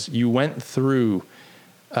because you went through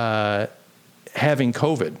having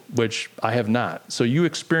COVID, which I have not. So you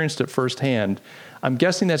experienced it firsthand. I'm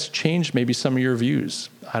guessing that's changed maybe some of your views.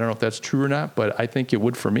 I don't know if that's true or not, but I think it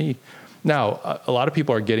would for me. Now, a lot of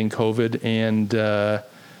people are getting COVID and,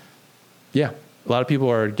 a lot of people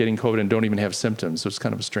are getting COVID and don't even have symptoms. So it's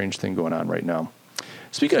kind of a strange thing going on right now.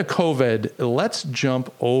 Speaking of COVID, let's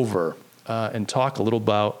jump over and talk a little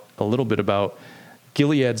bit about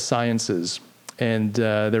Gilead Sciences and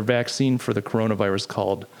their vaccine for the coronavirus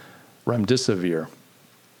called Remdesivir.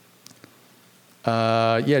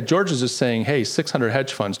 George is just saying, hey, 600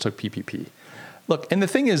 hedge funds took PPP. Look, and the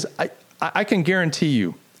thing is, I can guarantee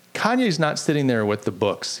you, Kanye's not sitting there with the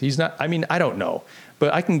books. He's not, I mean, I don't know,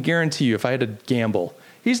 but I can guarantee you if I had to gamble,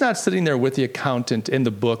 he's not sitting there with the accountant in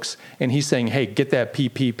the books and he's saying, hey, get that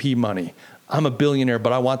PPP money. I'm a billionaire,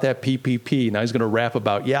 but I want that PPP. Now he's going to rap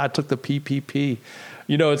about, I took the PPP.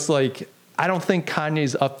 You know, it's like, I don't think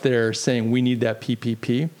Kanye's up there saying we need that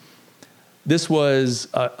PPP. This was,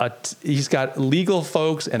 he's got legal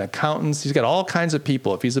folks and accountants. He's got all kinds of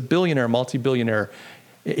people. If he's a billionaire, multi-billionaire,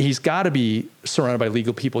 he's got to be surrounded by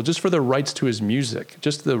legal people just for the rights to his music,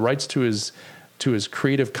 just the rights to his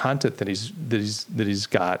creative content that he's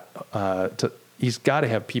got. He's got to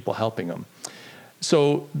have people helping him.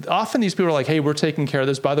 So often these people are like, hey, we're taking care of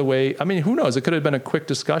this. By the way, I mean, who knows? It could have been a quick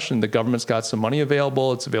discussion. The government's got some money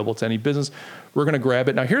available. It's available to any business. We're going to grab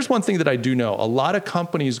it. Now, here's one thing that I do know. A lot of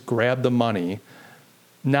companies grab the money,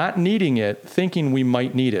 not needing it, thinking we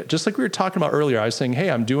might need it. Just like we were talking about earlier, I was saying,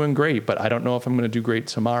 hey, I'm doing great, but I don't know if I'm going to do great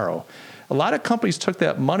tomorrow. A lot of companies took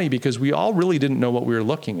that money because we all really didn't know what we were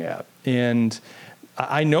looking at. And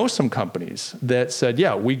I know some companies that said,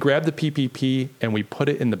 yeah, we grabbed the PPP and we put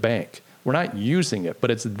it in the bank. We're not using it,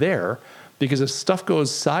 but it's there because if stuff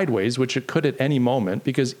goes sideways, which it could at any moment,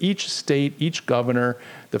 because each state, each governor,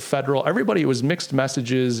 the federal, everybody, it was mixed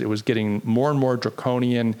messages. It was getting more and more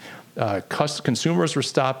draconian. Consumers were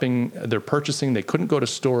stopping their purchasing. They couldn't go to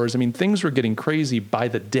stores. I mean, things were getting crazy by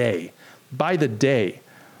the day. By the day.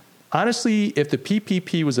 Honestly, if the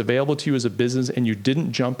PPP was available to you as a business and you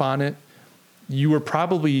didn't jump on it, you were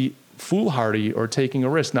probably foolhardy or taking a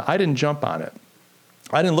risk. Now, I didn't jump on it.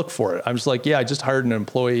 I didn't look for it. I was like, I just hired an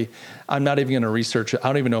employee. I'm not even going to research it. I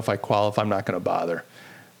don't even know if I qualify. I'm not going to bother.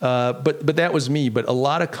 But that was me. But a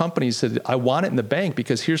lot of companies said, I want it in the bank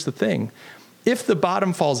because here's the thing. If the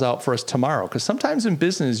bottom falls out for us tomorrow, because sometimes in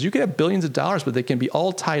business, you can have billions of dollars, but they can be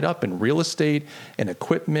all tied up in real estate and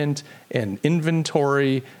equipment and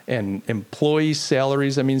inventory and employee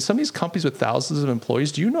salaries. I mean, some of these companies with thousands of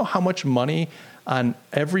employees, do you know how much money on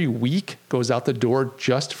every week goes out the door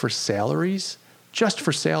just for salaries? Just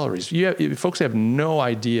for salaries. Folks have no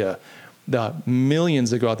idea the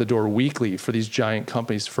millions that go out the door weekly for these giant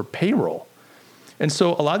companies for payroll. And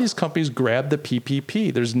so a lot of these companies grabbed the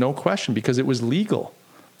PPP. There's no question because it was legal.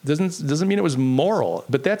 Doesn't mean it was moral,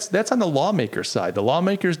 but that's on the lawmaker side. The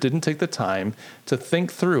lawmakers didn't take the time to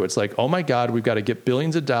think through. It's like, oh my God, we've got to get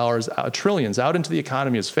billions of dollars, trillions out into the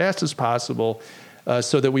economy as fast as possible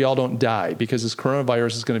so that we all don't die because this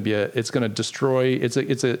coronavirus is going to destroy.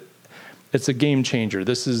 It's a game changer.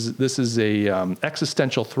 This is a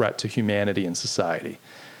existential threat to humanity and society.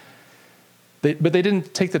 But they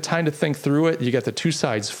didn't take the time to think through it. You got the two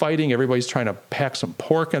sides fighting. Everybody's trying to pack some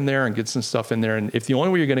pork in there and get some stuff in there. And if the only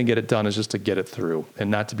way you're going to get it done is just to get it through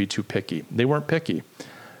and not to be too picky. They weren't picky.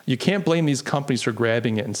 You can't blame these companies for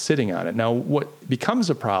grabbing it and sitting on it. Now, what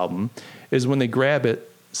becomes a problem is when they grab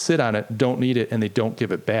it, sit on it, don't need it, and they don't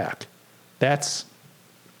give it back. That's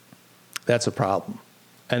a problem.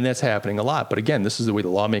 And that's happening a lot. But again, this is the way the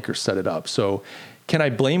lawmakers set it up. So can I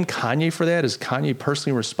blame Kanye for that? Is Kanye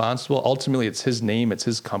personally responsible? Ultimately, it's his name, it's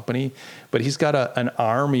his company. But he's got an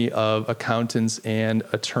army of accountants and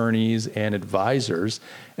attorneys and advisors,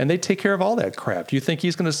 and they take care of all that crap. Do you think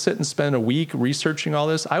he's going to sit and spend a week researching all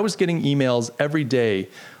this? I was getting emails every day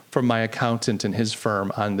from my accountant and his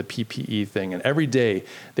firm on the PPE thing. And every day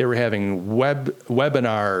they were having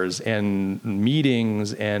webinars and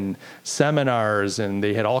meetings and seminars, and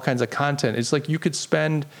they had all kinds of content. It's like you could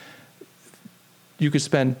spend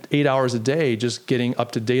 8 hours a day just getting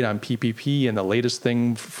up to date on PPP and the latest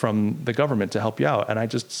thing from the government to help you out. And I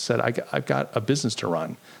just said, I've got a business to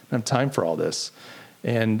run. I don't have time for all this.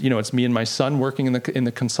 And, it's me and my son working in the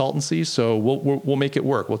consultancy. So we'll make it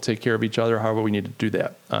work. We'll take care of each other however we need to do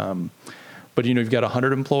that. But, you've got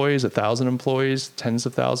 100 employees, 1,000 employees, tens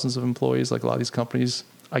of thousands of employees, like a lot of these companies.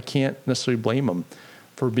 I can't necessarily blame them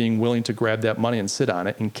for being willing to grab that money and sit on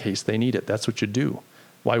it in case they need it. That's what you do.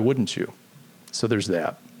 Why wouldn't you? So there's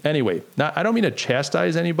that. Anyway, I don't mean to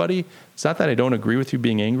chastise anybody. It's not that I don't agree with you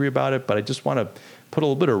being angry about it, but I just want to put a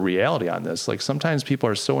little bit of reality on this. Like sometimes people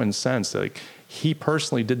are so incensed that he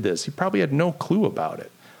personally did this. He probably had no clue about it.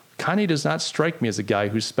 Kanye does not strike me as a guy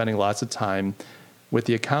who's spending lots of time with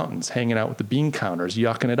the accountants, hanging out with the bean counters,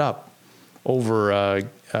 yucking it up over,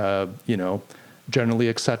 generally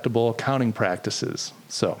acceptable accounting practices.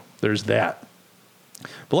 So there's that.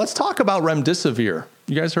 But let's talk about Remdesivir.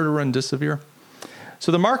 You guys heard of Remdesivir?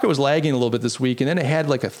 So the market was lagging a little bit this week, and then it had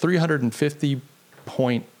like a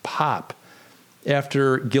 350-point pop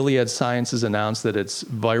after Gilead Sciences announced that its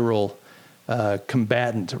viral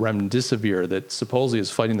combatant, Remdesivir, that supposedly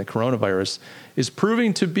is fighting the coronavirus, is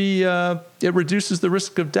proving to be, it reduces the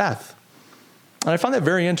risk of death. And I found that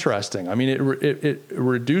very interesting. I mean, it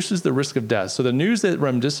reduces the risk of death. So the news that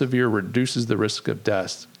Remdesivir reduces the risk of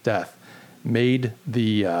death made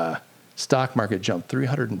the stock market jump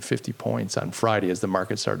 350 points on Friday as the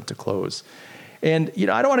market started to close. And,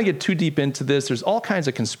 I don't want to get too deep into this. There's all kinds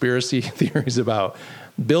of conspiracy theories about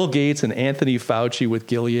Bill Gates and Anthony Fauci with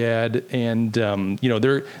Gilead. And,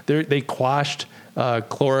 they quashed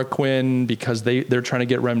chloroquine because they're trying to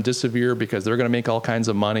get Remdesivir because they're going to make all kinds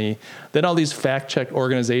of money. Then all these fact-check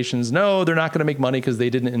organizations, no, they're not going to make money because they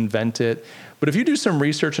didn't invent it. But if you do some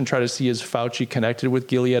research and try to see is Fauci connected with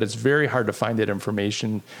Gilead, it's very hard to find that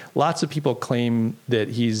information. Lots of people claim that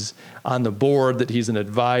he's on the board, that he's an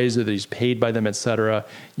advisor, that he's paid by them, et cetera.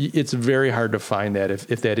 It's very hard to find that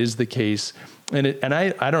if that is the case. And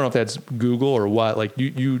I don't know if that's Google or what. Like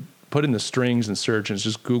you put in the strings and search, and it's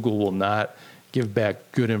just Google will not give back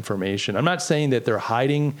good information. I'm not saying that they're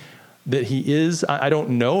hiding that he is. I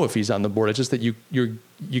don't know if he's on the board. It's just that you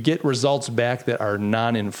get results back that are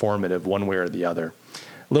non-informative one way or the other.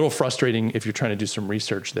 A little frustrating if you're trying to do some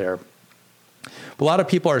research there. But a lot of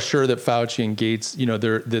people are sure that Fauci and Gates,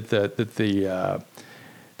 that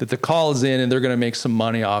the call is in and they're going to make some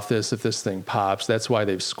money off this if this thing pops. That's why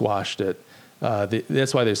they've squashed it.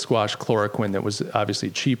 That's why they squashed chloroquine that was obviously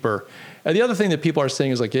cheaper. And the other thing that people are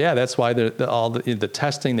saying is like, yeah, that's why all the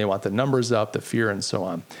testing, they want the numbers up, the fear, and so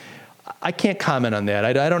on. I can't comment on that.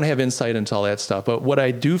 I don't have insight into all that stuff. But what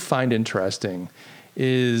I do find interesting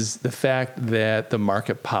is the fact that the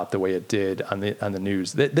market popped the way it did on the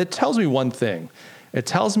news. That tells me one thing. It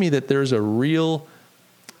tells me that there's a real,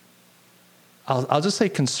 I'll just say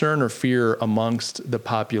concern or fear amongst the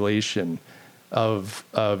population of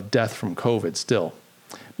death from COVID still.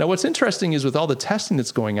 Now, what's interesting is with all the testing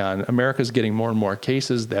that's going on, America's getting more and more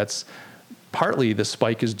cases. That's partly the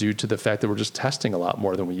spike is due to the fact that we're just testing a lot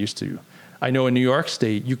more than we used to. I know in New York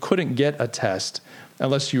State, you couldn't get a test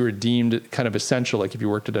unless you were deemed kind of essential, like if you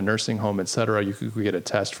worked at a nursing home, et cetera, you could get a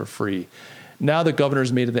test for free. Now the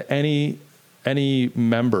governor's made it that any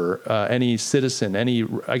member, any citizen, any,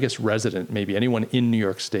 I guess, resident, maybe anyone in New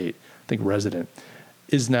York State, I think resident,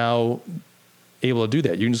 is now able to do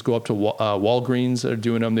that. You can just go up to Walgreens are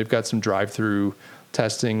doing them. They've got some drive-through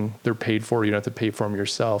testing. They're paid for. You don't have to pay for them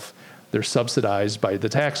yourself. They're subsidized by the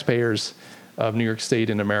taxpayers of New York State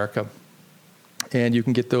and America, and you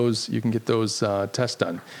can get those. Tests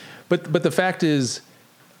done. But the fact is,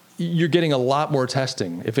 you're getting a lot more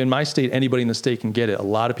testing. If in my state anybody in the state can get it, a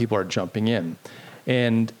lot of people are jumping in,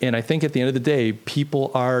 and I think at the end of the day, people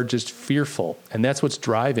are just fearful, and that's what's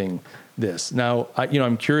driving this. Now,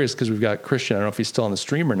 I'm curious because we've got Christian. I don't know if he's still on the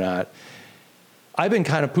stream or not. I've been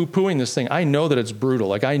kind of poo-pooing this thing. I know that it's brutal.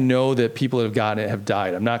 Like I know that people that have gotten it have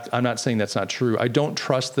died. I'm not saying that's not true. I don't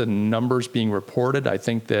trust the numbers being reported. I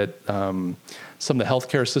think that some of the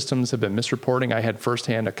healthcare systems have been misreporting. I had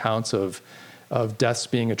firsthand accounts of deaths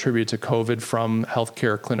being attributed to COVID from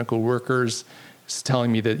healthcare clinical workers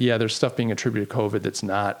telling me that, yeah, there's stuff being attributed to COVID that's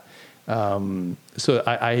not. So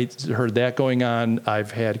I heard that going on.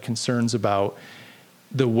 I've had concerns about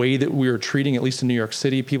the way that we are treating, at least in New York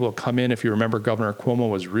City, people come in. If you remember, Governor Cuomo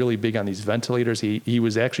was really big on these ventilators. He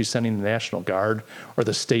was actually sending the National Guard or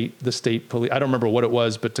the state police. I don't remember what it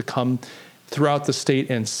was, but to come throughout the state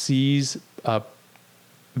and seize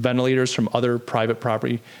ventilators from other private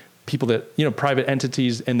property, people that, private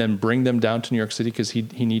entities, and then bring them down to New York City because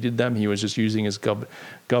he needed them. He was just using his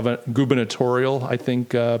gubernatorial, I think,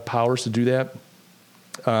 powers to do that.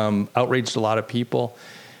 Outraged a lot of people,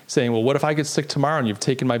 saying, well, what if I get sick tomorrow and you've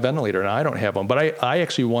taken my ventilator and I don't have one? But I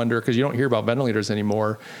actually wonder, because you don't hear about ventilators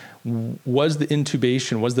anymore, was the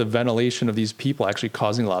intubation, was the ventilation of these people actually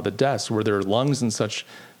causing a lot of the deaths? Were their lungs in such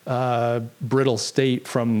brittle state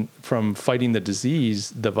from fighting the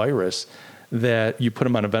disease, the virus, that you put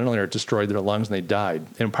them on a ventilator, it destroyed their lungs and they died?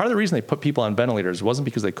 And part of the reason they put people on ventilators wasn't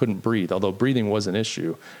because they couldn't breathe, although breathing was an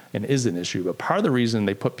issue and is an issue. But part of the reason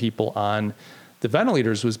they put people on the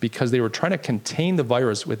ventilators was because they were trying to contain the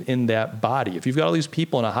virus within that body. If you've got all these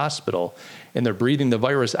people in a hospital and they're breathing the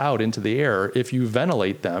virus out into the air, if you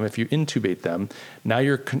ventilate them, if you intubate them, now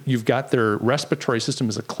you've got their respiratory system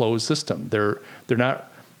as a closed system. They're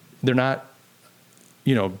not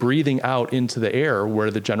breathing out into the air where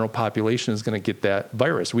the general population is going to get that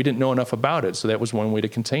virus. We didn't know enough about it, so that was one way to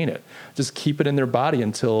contain it. Just keep it in their body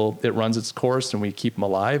until it runs its course and we keep them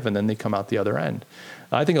alive, and then they come out the other end.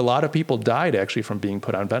 I think a lot of people died actually from being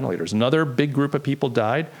put on ventilators. Another big group of people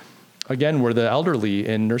died again, were the elderly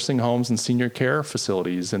in nursing homes and senior care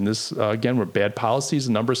facilities. And this, again, were bad policies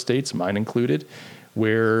in a number of states, mine included,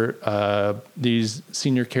 where these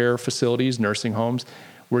senior care facilities, nursing homes,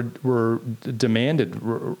 were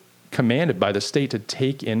commanded by the state to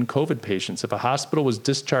take in COVID patients. If a hospital was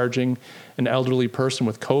discharging an elderly person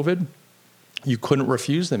with COVID, you couldn't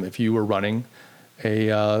refuse them if you were running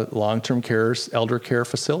a long-term care, elder care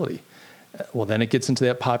facility. Well, then it gets into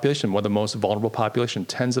that population, one of the most vulnerable population,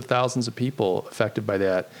 tens of thousands of people affected by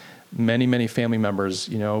that. Many, many family members,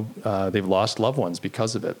 they've lost loved ones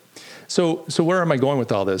because of it. So where am I going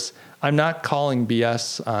with all this? I'm not calling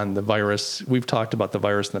BS on the virus. We've talked about the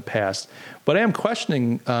virus in the past, but I am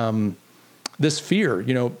questioning this fear.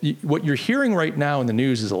 What you're hearing right now in the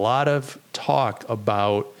news is a lot of talk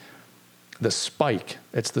about the spike.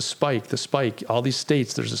 It's the spike. All these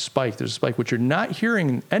states, there's a spike. What you're not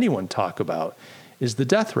hearing anyone talk about is the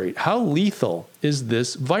death rate. How lethal is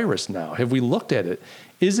this virus now? Have we looked at it?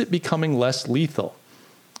 Is it becoming less lethal?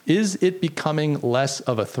 Is it becoming less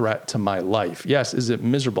of a threat to my life? Yes. Is it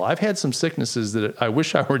miserable? I've had some sicknesses that I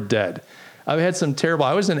wish I were dead. I've had some terrible,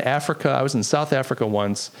 I was in Africa. I was in South Africa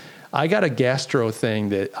once. I got a gastro thing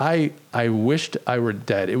that I wished I were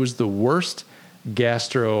dead. It was the worst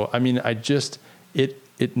gastro. I mean, it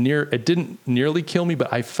didn't nearly kill me,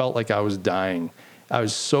 but I felt like I was dying. I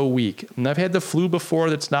was so weak. And I've had the flu before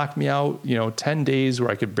that's knocked me out, 10 days where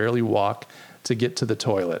I could barely walk to get to the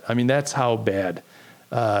toilet. I mean, that's how bad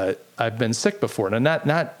I've been sick before. Now,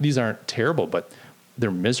 not these aren't terrible, but they're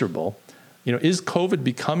miserable. Is COVID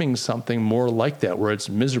becoming something more like that, where it's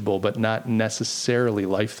miserable but not necessarily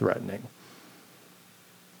life-threatening?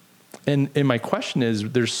 And my question is,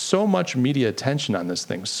 there's so much media attention on this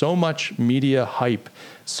thing, so much media hype,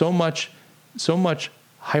 so much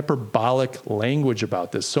hyperbolic language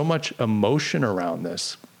about this, so much emotion around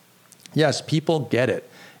this. Yes, people get it,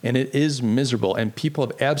 and it is miserable, and people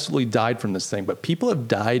have absolutely died from this thing, but people have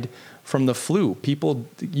died from the flu.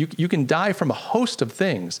 You can die from a host of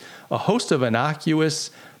things. A host of innocuous,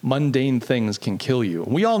 mundane things can kill you.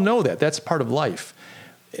 We all know that. That's part of life.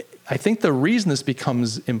 I think the reason this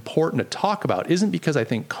becomes important to talk about isn't because I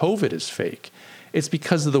think COVID is fake. It's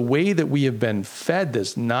because of the way that we have been fed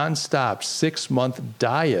this nonstop 6-month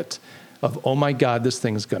diet of, oh my God, this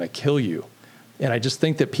thing's going to kill you. And I just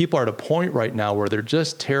think that people are at a point right now where they're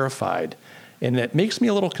just terrified. And that makes me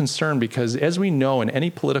a little concerned because, as we know, in any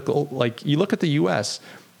political, like you look at the U.S.,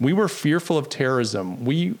 we were fearful of terrorism.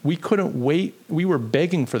 We couldn't wait. We were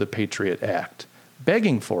begging for the Patriot Act,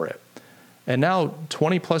 begging for it. And now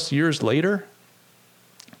 20 plus years later,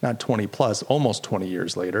 not 20 plus, almost 20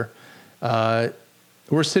 years later,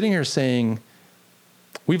 we're sitting here saying,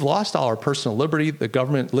 we've lost all our personal liberty. The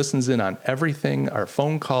government listens in on everything, our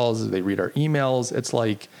phone calls, they read our emails. It's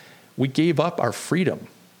like we gave up our freedom.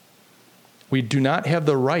 We do not have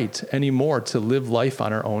the right anymore to live life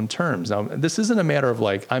on our own terms. Now, this isn't a matter of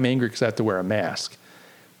like, I'm angry because I have to wear a mask.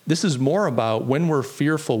 This is more about when we're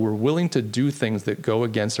fearful, we're willing to do things that go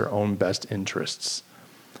against our own best interests.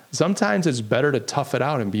 Sometimes it's better to tough it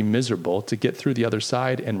out and be miserable to get through the other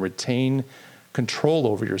side and retain control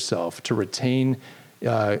over yourself, to retain,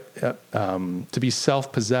 to be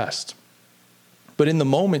self-possessed. But in the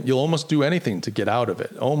moment, you'll almost do anything to get out of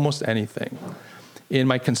it, almost anything. In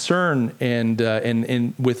my concern and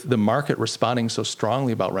with the market responding so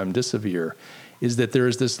strongly about Remdesivir is that there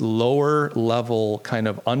is this lower level kind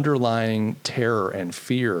of underlying terror and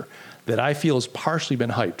fear that I feel has partially been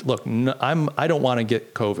hyped. Look, I don't want to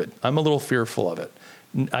get COVID. I'm a little fearful of it.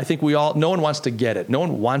 I think no one wants to get it. No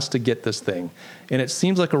one wants to get this thing. And it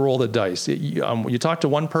seems like a roll of the dice. You talk to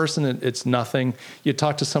one person, it's nothing. You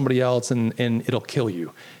talk to somebody else and it'll kill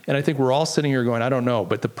you. And I think we're all sitting here going, I don't know.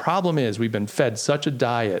 But the problem is we've been fed such a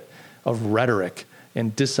diet of rhetoric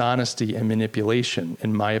and dishonesty and manipulation,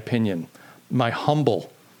 in my opinion, my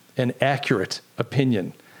humble and accurate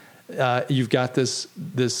opinion. You've got this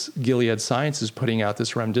Gilead Sciences putting out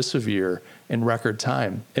this Remdesivir in record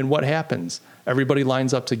time. And what happens? Everybody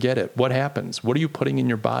lines up to get it. What happens? What are you putting in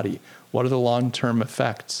your body? What are the long-term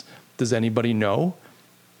effects? Does anybody know?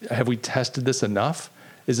 Have we tested this enough?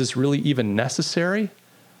 Is this really even necessary?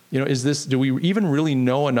 Do we even really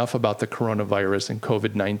know enough about the coronavirus and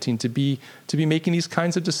COVID-19 to be making these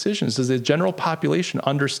kinds of decisions? Does the general population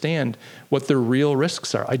understand what the real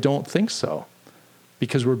risks are? I don't think so,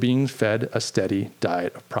 because we're being fed a steady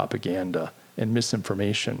diet of propaganda and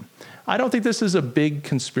misinformation. I don't think this is a big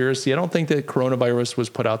conspiracy. I don't think that coronavirus was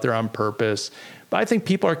put out there on purpose, but I think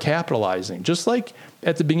people are capitalizing. Just like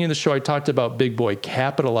at the beginning of the show, I talked about Big Boy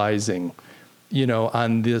capitalizing,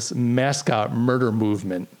 on this mascot murder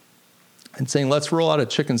movement and saying, let's roll out a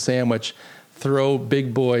chicken sandwich, throw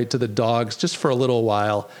Big Boy to the dogs just for a little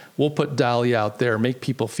while. We'll put Dolly out there, make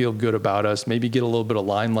people feel good about us, maybe get a little bit of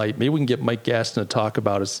limelight. Maybe we can get Mike Gaston to talk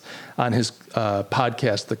about us on his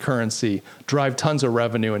podcast, The Currency, drive tons of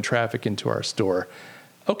revenue and traffic into our store.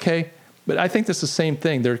 Okay, but I think that's the same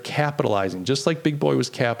thing. They're capitalizing, just like Big Boy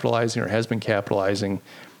was capitalizing or has been capitalizing.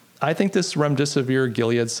 I think this Remdesivir,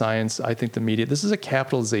 Gilead Science, I think the media, this is a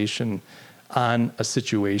capitalization on a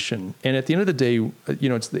situation. And at the end of the day,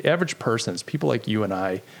 it's the average person, it's people like you and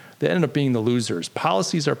I that end up being the losers.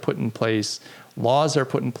 Policies are put in place, laws are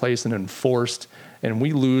put in place and enforced, and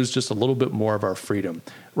we lose just a little bit more of our freedom.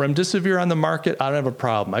 Remdesivir on the market, I don't have a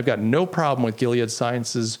problem. I've got no problem with Gilead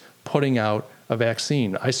Sciences putting out a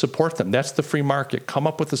vaccine. I support them. That's the free market. Come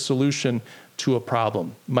up with a solution to a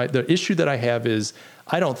problem. The issue that I have is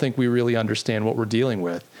I don't think we really understand what we're dealing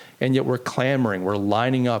with. And yet we're clamoring, we're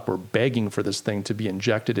lining up, we're begging for this thing to be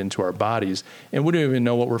injected into our bodies. And we don't even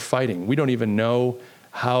know what we're fighting. We don't even know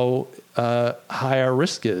how high our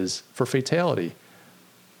risk is for fatality.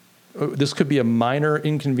 This could be a minor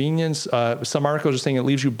inconvenience. Some articles are saying it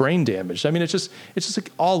leaves you brain damaged. I mean, it's just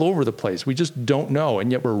like all over the place. We just don't know.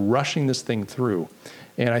 And yet we're rushing this thing through.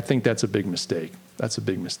 And I think that's a big mistake. That's a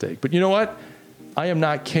big mistake. But you know what? I am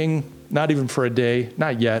not king, not even for a day,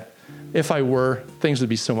 not yet. If I were, things would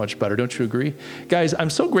be so much better. Don't you agree? Guys, I'm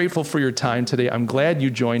so grateful for your time today. I'm glad you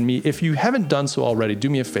joined me. If you haven't done so already, do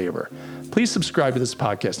me a favor. Please subscribe to this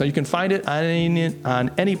podcast. Now, you can find it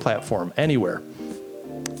on any platform, anywhere.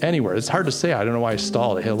 Anywhere. It's hard to say. I don't know why I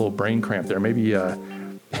stalled. I had a little brain cramp there. Maybe I've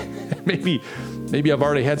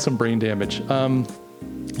already had some brain damage.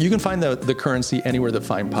 You can find the Currency anywhere that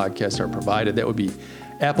fine podcasts are provided. That would be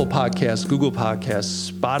Apple Podcasts, Google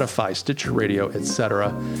Podcasts, Spotify, Stitcher Radio,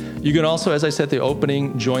 etc. You can also, as I said at the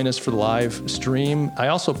opening, join us for the live stream. I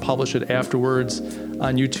also publish it afterwards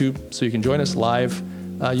on YouTube, so you can join us live.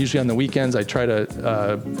 Usually on the weekends, I try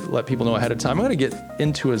to let people know ahead of time. I'm going to get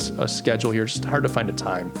into a schedule here. It's just hard to find a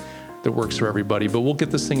time that works for everybody, but we'll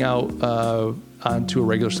get this thing out onto a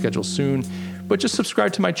regular schedule soon. But just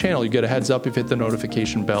subscribe to my channel. You get a heads up if you hit the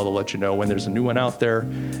notification bell to let you know when there's a new one out there.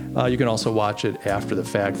 You can also watch it after the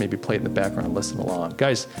fact, maybe play it in the background and listen along.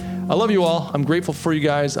 Guys, I love you all. I'm grateful for you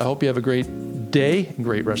guys. I hope you have a great day and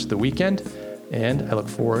great rest of the weekend. And I look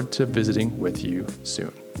forward to visiting with you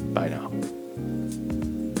soon. Bye now.